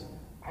office?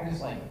 I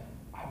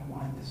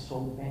wanted this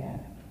so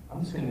bad.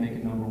 I'm just going to make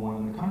it #1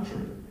 in the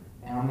country.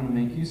 And I'm going to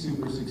make you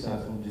super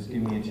successful. Just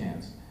give me a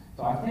chance.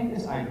 So I think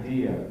this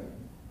idea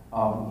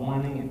of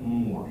wanting it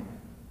more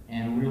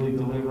and really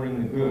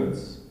delivering the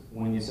goods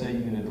when you say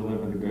you're going to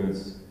deliver the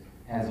goods,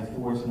 has a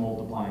force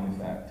multiplying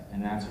effect.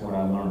 And that's what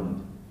I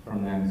learned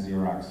from that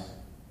Xerox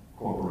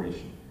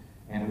Corporation.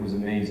 And it was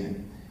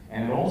amazing.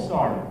 And it all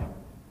started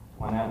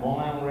on that Long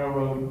Island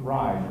Railroad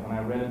ride when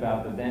I read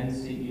about the then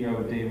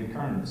CEO David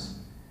Kearns,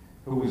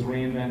 who was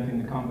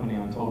reinventing the company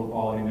on total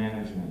quality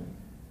management.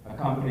 A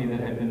company that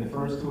had been the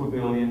first to $1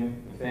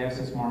 billion, the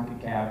fastest market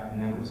cap,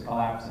 and then it was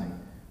collapsing.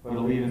 But a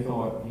leader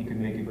thought he could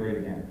make it great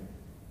again.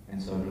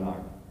 And so did I.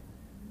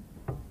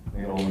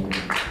 Made all the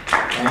difference.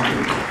 Thank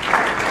you.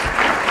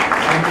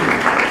 Thank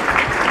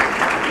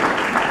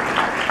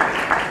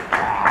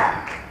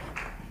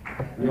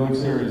you. You look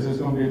serious. This is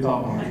going to be a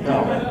tough one.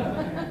 Go.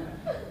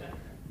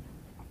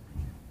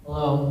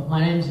 Hello, my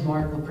name is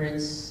Mark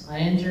LaPrince. I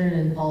interned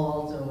in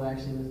Palo Alto,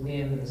 actually, with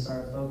Liam in the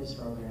Startup Focus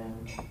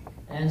program.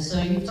 And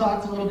so you've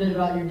talked a little bit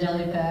about your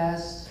Delhi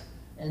past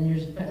and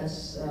your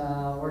past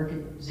work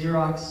at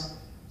Xerox.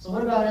 So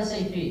what about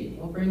SAP?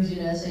 What brings you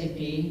to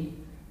SAP?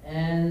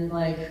 And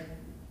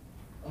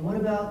what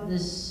about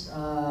this,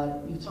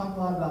 you've talked a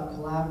lot about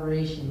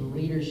collaboration and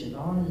leadership. I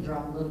wanted to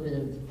drop a little bit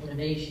of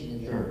innovation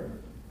in there. Sure.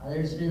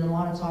 There's been a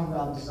lot of talk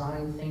about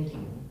design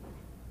thinking.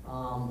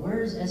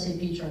 Where is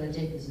SAP trying to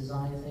take this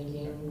design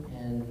thinking,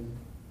 and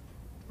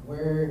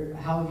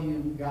how have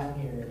you gotten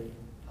here?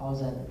 How is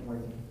that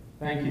working?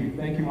 Thank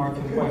you, Mark,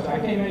 for the question. I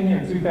came in here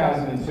in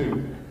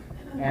 2002,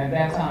 and at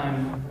that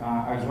time,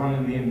 I was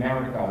running the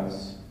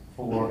Americas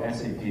for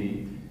SAP,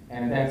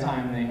 and at that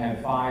time, they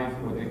had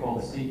 5 what they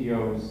called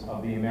CEOs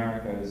of the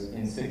Americas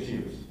in 6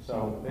 years.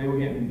 So they were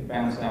getting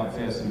bounced out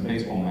faster than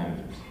baseball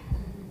managers.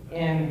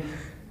 And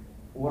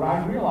what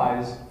I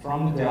realized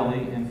from the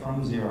Delhi and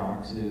from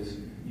Xerox is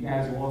you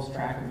guys lost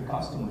track of the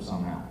customer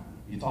somehow.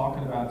 You're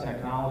talking about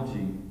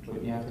technology,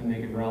 but you have to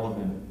make it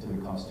relevant to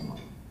the customer.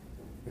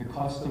 The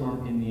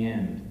customer, in the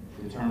end,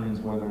 determines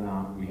whether or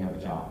not we have a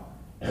job.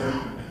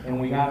 And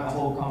we got the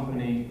whole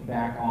company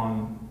back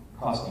on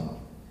customer.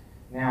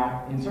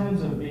 Now, in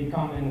terms of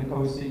becoming the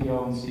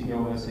co-CEO and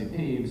CEO of SAP,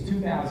 it was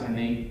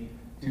 2008,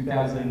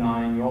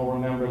 2009. You all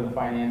remember the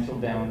financial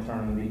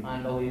downturn, the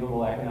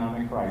unbelievable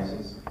economic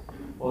crisis.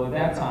 Well, at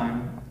that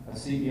time, a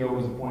CEO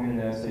was appointed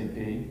at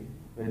SAP,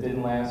 but it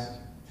didn't last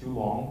too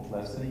long,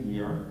 less than a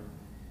year,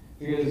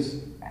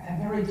 because at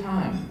that very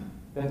time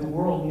that the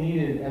world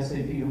needed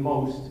SAP the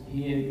most,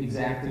 he had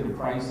exacted a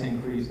price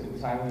increase that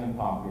was highly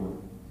unpopular.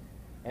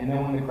 And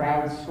then when the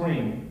crowd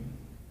screamed,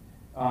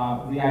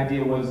 the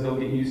idea was they'll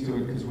get used to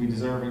it because we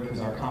deserve it because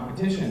our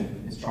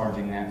competition is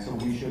charging that, so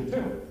we should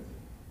too.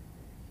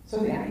 So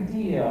the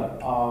idea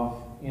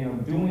of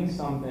doing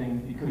something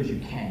because you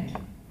can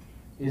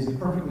is the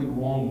perfectly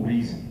wrong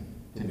reason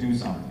to do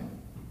something.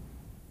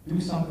 Do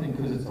something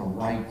because it's the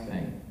right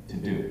thing to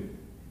do.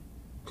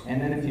 And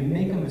then if you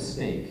make a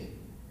mistake,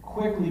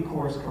 quickly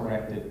course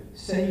correct it,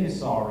 say you're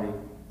sorry,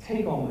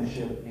 take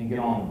ownership, and get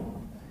on with it.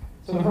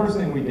 So the first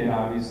thing we did,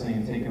 obviously,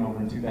 in taking over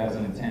in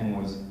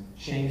 2010 was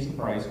change the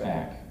price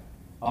back,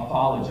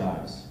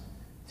 apologize,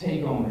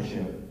 take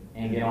ownership,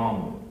 and get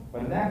on with it.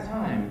 But at that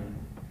time,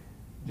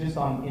 just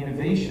on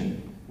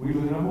innovation, we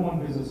were the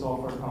 #1 business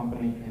software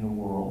company in the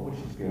world, which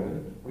is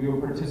good. We were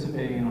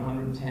participating in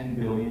 $110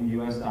 billion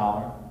US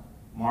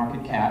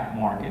market cap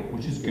market,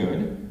 which is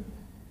good.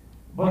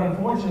 But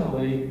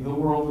unfortunately, the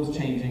world was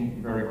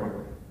changing very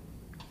quickly.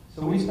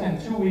 So we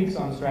spent 2 weeks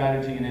on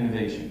strategy and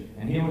innovation.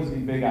 And here was the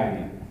big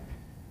idea.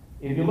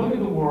 If you look at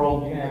the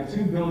world, you're going to have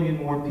 2 billion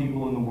more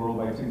people in the world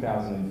by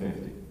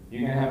 2050.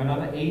 You're going to have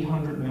another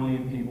 800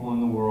 million people in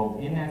the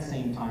world in that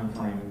same time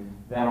frame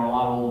that are a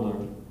lot older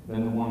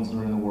than the ones that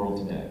are in the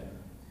world today.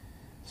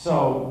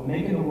 So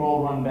making the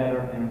world run better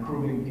and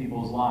improving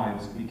people's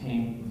lives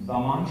became the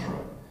mantra,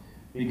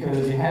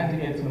 because you had to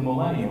get to the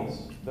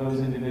millennials. Those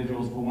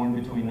individuals born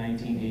between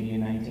 1980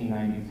 and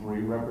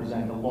 1993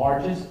 represent the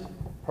largest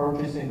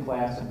purchasing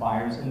class of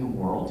buyers in the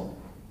world.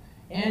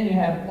 And you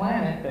had a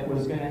planet that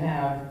was going to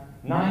have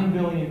 9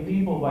 billion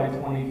people by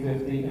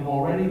 2050, and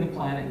already the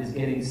planet is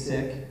getting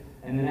sick,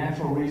 and the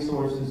natural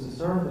resources to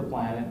serve the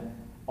planet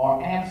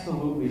are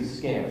absolutely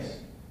scarce.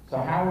 So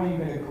how are you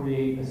going to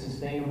create a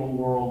sustainable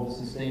world, a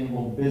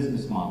sustainable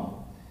business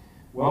model?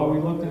 Well, we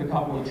looked at a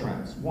couple of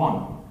trends.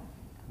 One,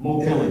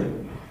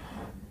 mobility.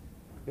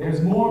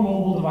 There's more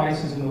mobile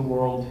devices in the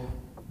world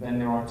than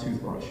there are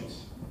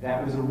toothbrushes.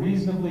 That was a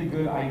reasonably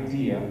good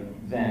idea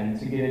then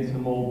to get into the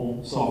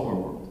mobile software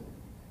world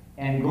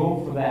and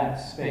go for that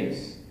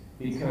space,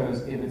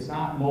 because if it's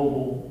not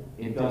mobile,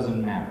 it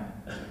doesn't matter.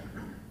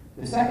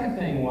 The second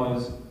thing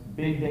was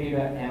big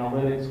data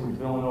analytics, which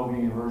Villanova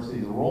University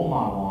is a role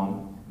model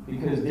on,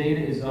 because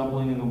data is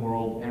doubling in the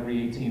world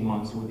every 18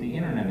 months with the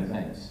Internet of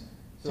Things.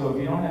 So if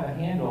you don't have a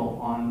handle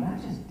on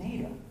not just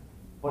data,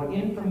 but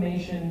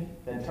information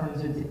that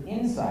turns into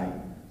insight,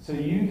 so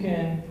you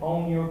can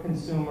own your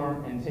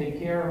consumer and take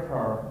care of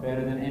her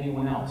better than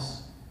anyone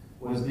else,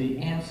 was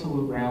the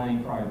absolute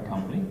rallying cry of the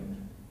company.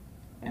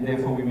 And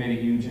therefore we made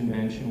a huge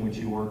invention, which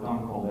you worked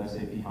on, called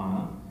SAP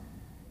HANA,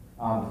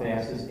 the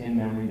fastest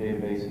in-memory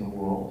database in the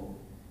world.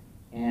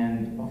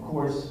 And of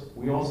course,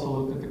 we also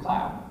looked at the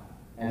cloud.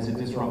 as a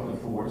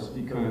disruptive force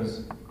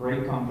because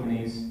great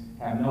companies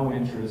have no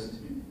interest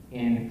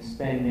in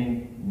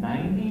spending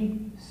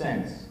 90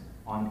 cents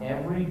on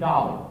every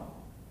dollar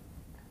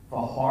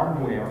for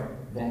hardware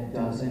that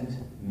doesn't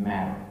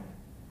matter,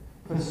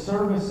 for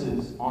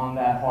services on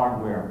that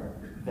hardware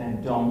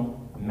that don't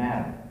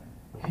matter.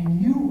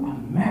 Can you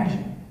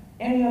imagine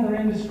any other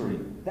industry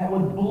that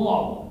would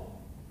blow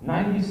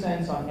 90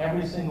 cents on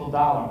every single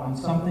dollar on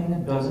something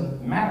that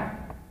doesn't matter?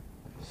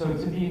 So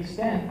to the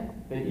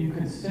extent that you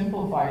could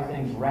simplify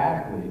things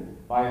radically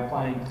by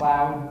applying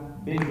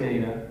cloud, big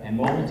data, and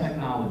mobile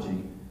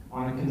technology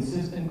on a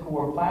consistent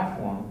core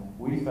platform,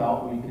 we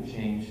felt we could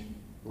change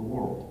the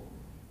world.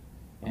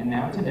 And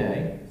now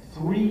today,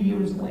 3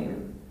 years later,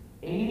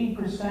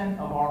 80%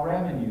 of our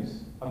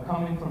revenues are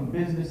coming from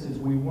businesses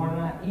we were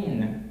not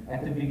in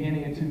at the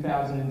beginning of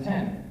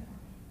 2010.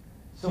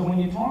 So when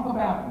you talk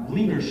about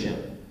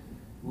leadership,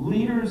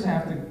 leaders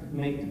have to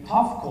make the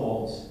tough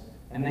calls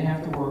and they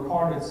have to work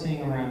hard at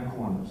seeing around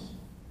corners,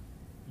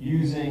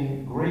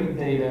 using great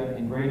data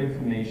and great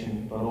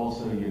information, but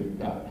also your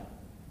gut.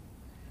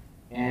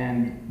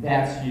 And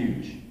that's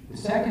huge. The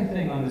second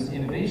thing on this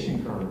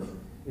innovation curve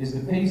is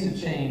the pace of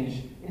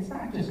change. It's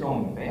not just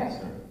going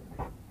faster.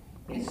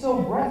 It's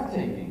so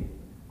breathtaking.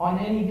 On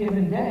any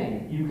given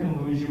day, you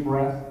can lose your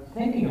breath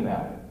thinking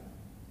about it.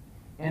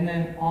 And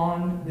then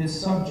on this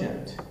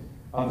subject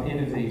of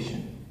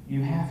innovation,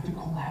 you have to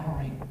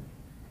collaborate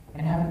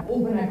and have an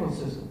open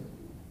ecosystem.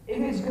 If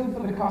it's good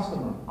for the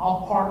customer,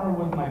 I'll partner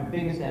with my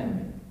biggest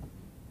enemy.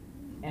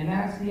 And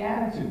that's the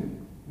attitude.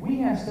 We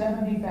have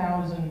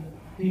 70,000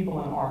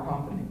 people in our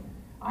company.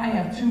 I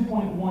have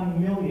 2.1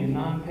 million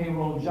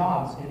non-payroll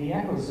jobs in the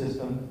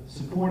ecosystem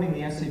supporting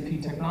the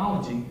SAP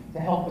technology to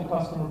help the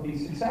customer be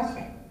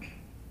successful.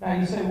 Now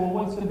you say, well,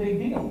 what's the big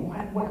deal?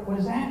 What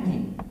does that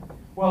mean?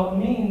 Well, it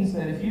means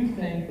that if you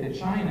think that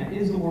China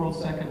is the world's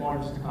second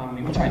largest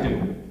economy, which I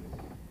do,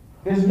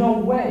 there's no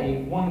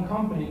way one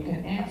company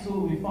can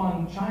absolutely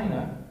fund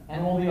China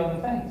and all the other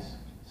things.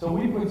 So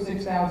we put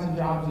 6,000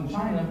 jobs in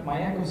China, my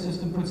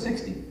ecosystem put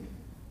 60.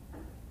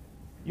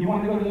 You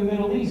want to go to the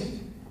Middle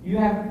East, you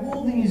have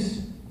all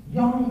these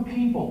young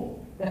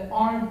people that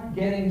aren't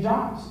getting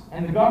jobs,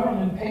 and the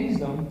government pays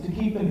them to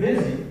keep them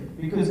busy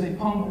because they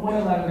pump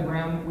oil out of the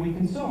ground that we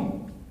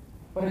consume.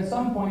 But at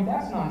some point,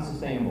 that's not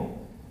sustainable.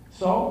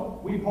 So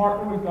we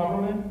partner with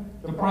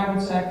government, the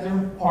private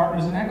sector,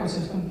 partners in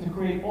ecosystem to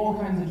create all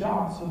kinds of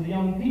jobs for the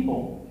young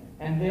people,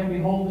 and they're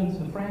beholden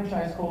to the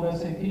franchise called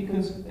SAP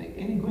because they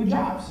need good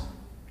jobs.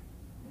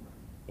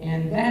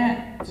 And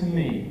that, to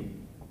me,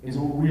 is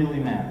what really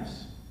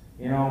matters.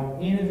 You know,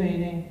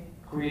 innovating,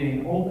 creating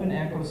an open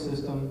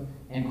ecosystem,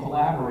 and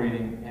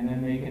collaborating, and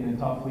then making the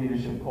tough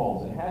leadership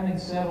calls. And having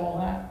said all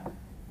that,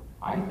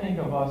 I think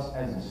of us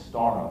as a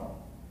startup.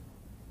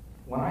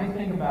 When I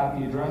think about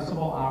the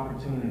addressable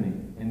opportunity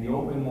in the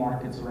open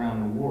markets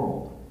around the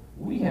world,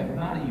 we have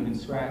not even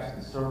scratched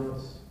the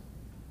surface.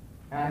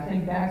 And I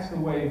think that's the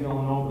way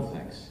Villanova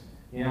thinks.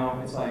 You know,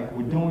 it's like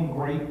we're doing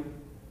great,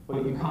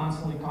 but you're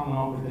constantly coming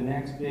up with the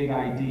next big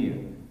idea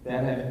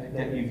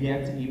that you've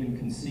yet to even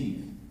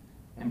conceive.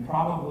 And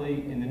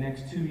probably in the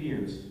next 2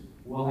 years,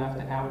 we'll have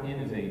to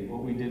out-innovate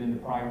what we did in the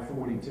prior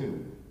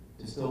 42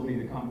 to still be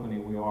the company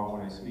we are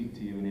when I speak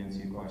to you and answer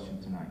your question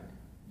tonight.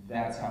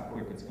 That's how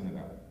quick it's going to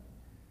go.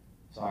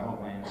 So I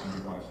hope I answered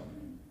your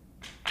question.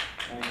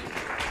 Thank you.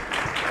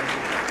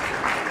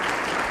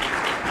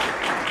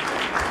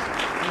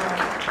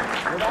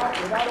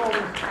 Without all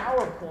these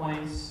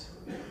PowerPoints,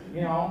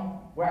 you know,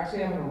 we're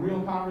actually having a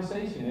real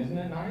conversation. Isn't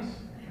it nice?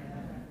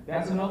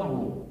 That's another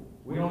rule.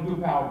 We don't do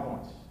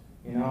PowerPoints.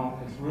 You know,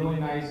 it's really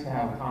nice to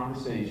have a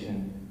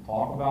conversation,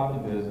 talk about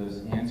the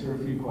business, answer a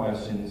few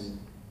questions,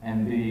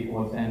 and be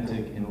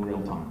authentic in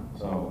real time.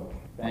 So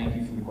thank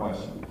you for the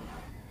question.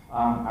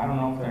 I don't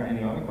know if there are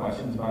any other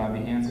questions, but I'd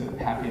be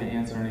happy to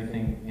answer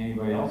anything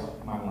anybody else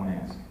might want to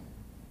ask.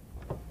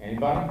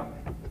 Anybody?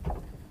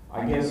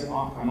 I guess,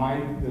 am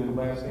I the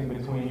last thing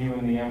between you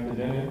and the after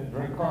dinner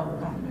drink cart?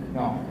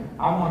 No.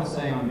 I want to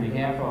say on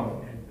behalf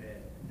of,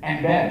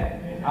 and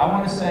Ben, I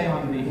want to say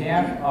on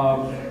behalf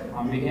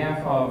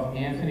of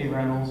Anthony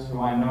Reynolds,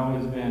 who I know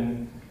has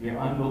been your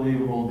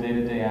unbelievable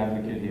day-to-day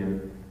advocate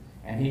here,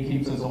 and he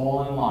keeps us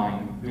all in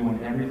line, doing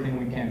everything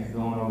we can for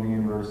Villanova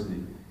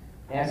University.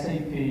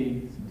 SAP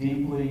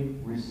deeply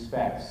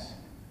respects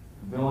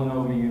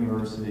Villanova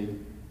University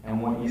and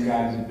what you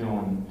guys are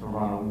doing to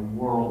run a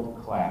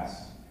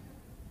world-class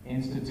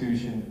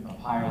institution of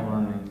higher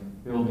learning,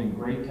 building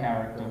great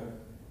character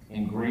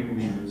and great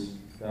leaders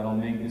that'll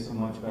make this a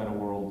much better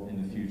world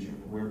in the future.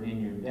 We're in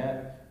your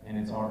debt, and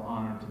it's our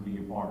honor to be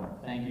your partner.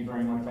 Thank you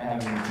very much for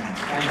having me tonight.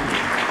 Thank you.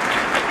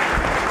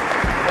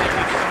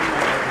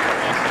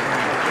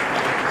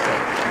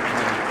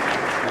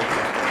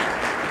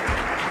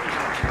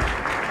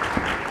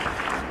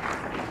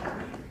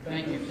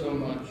 Thank you so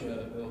much,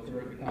 Bill.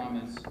 Terrific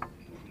comments.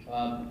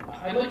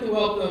 I'd like to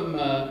welcome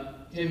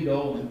Jim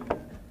Dolan,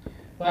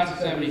 class of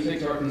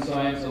 76 Art and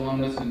Science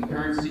alumnus and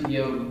current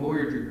CEO of the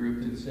Voyager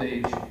Group, to the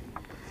stage.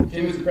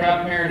 Jim is the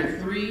proud parent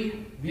of 3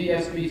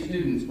 VSB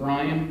students,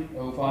 Brian,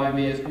 05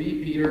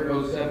 VSB, Peter,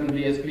 07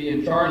 VSB,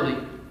 and Charlie,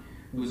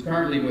 who is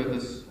currently with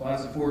us,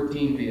 class of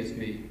 14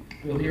 VSB.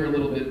 We'll hear a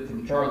little bit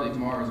from Charlie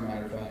tomorrow, as a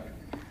matter of fact.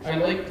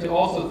 I'd like to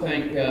also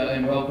thank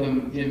and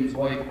welcome Jim's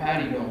wife,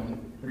 Patty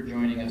Bowman, for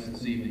joining us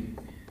this evening.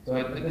 So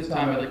at this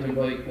time, I'd like to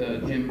invite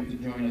Jim to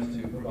join us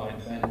to provide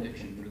the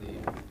benediction for the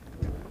evening.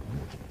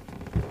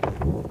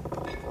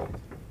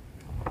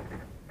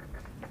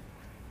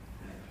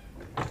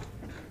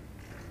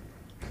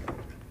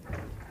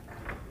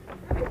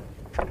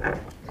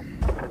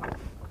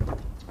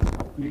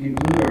 We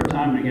conclude our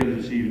time together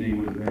this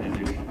evening with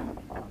benediction.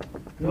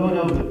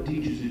 Villanova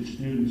teaches its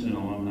students and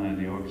alumni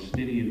the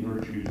Augustinian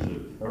virtues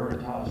of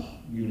veritas,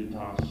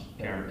 unitas,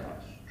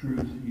 caritas,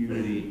 truth,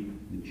 unity,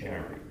 and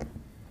charity.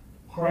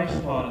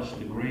 Christ taught us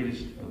the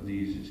greatest of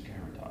these is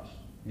caritas.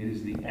 It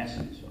is the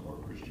essence of our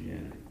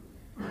Christianity.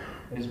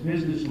 As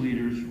business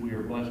leaders, we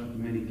are blessed with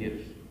many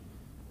gifts.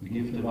 The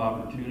gift of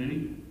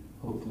opportunity,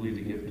 hopefully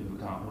the gift of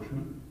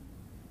accomplishment,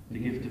 the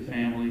gift of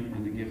family,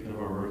 and the gift of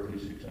our earthly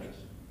success.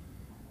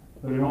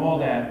 But in all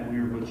that, we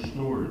are but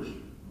stewards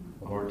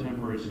of our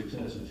temporary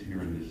successes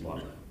here in this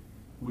life.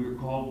 We are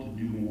called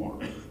to do more.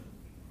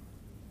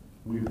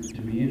 We are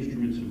to be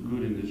instruments of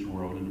good in this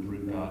world and to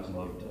bring God's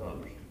love to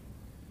others.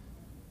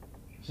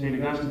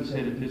 St. Augustine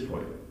said it this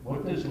way: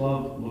 what does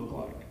love look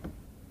like?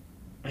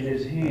 It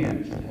has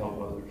hands to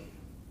help others.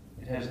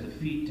 It has the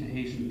feet to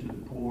hasten to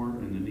the poor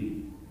and the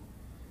needy.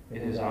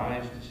 It has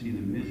eyes to see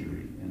the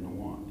misery and the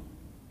want.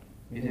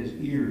 It has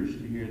ears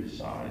to hear the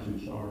sighs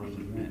and sorrows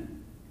of men.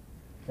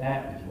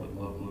 That is what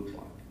love looks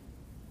like.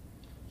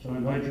 So I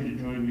invite you to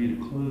join me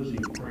in a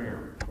closing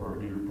prayer for our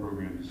dinner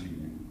program this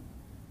evening.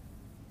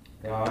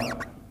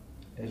 God,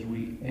 as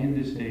we end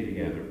this day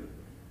together,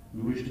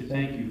 we wish to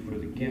thank you for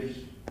the gifts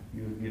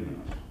you have given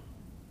us.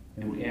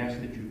 And we ask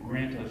that you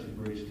grant us the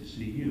grace to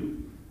see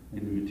you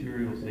in the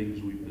material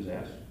things we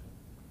possess,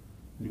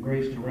 the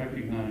grace to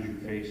recognize your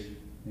face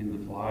in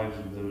the lives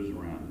of those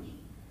around us,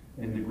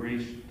 and the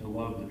grace to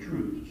love the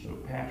truth so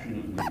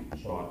passionately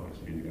sought by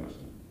St.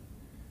 Augustine,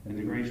 and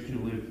the grace to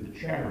live the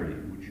charity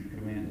which you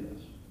commanded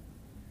us.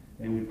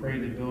 And we pray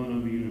that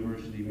Villanova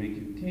University may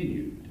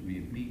continue to be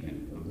a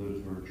beacon of those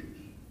virtues,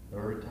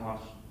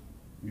 veritas,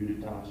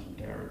 unitas, and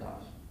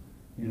caritas,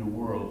 in a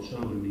world so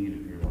in need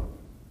of your love.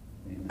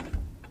 Amen.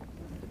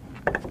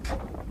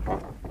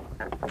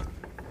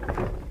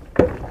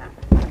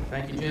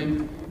 Thank you,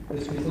 Jim.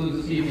 This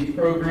concludes this evening's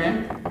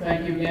program.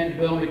 Thank you again to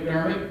Bill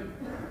McDermott,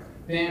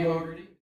 Dan Hogarty.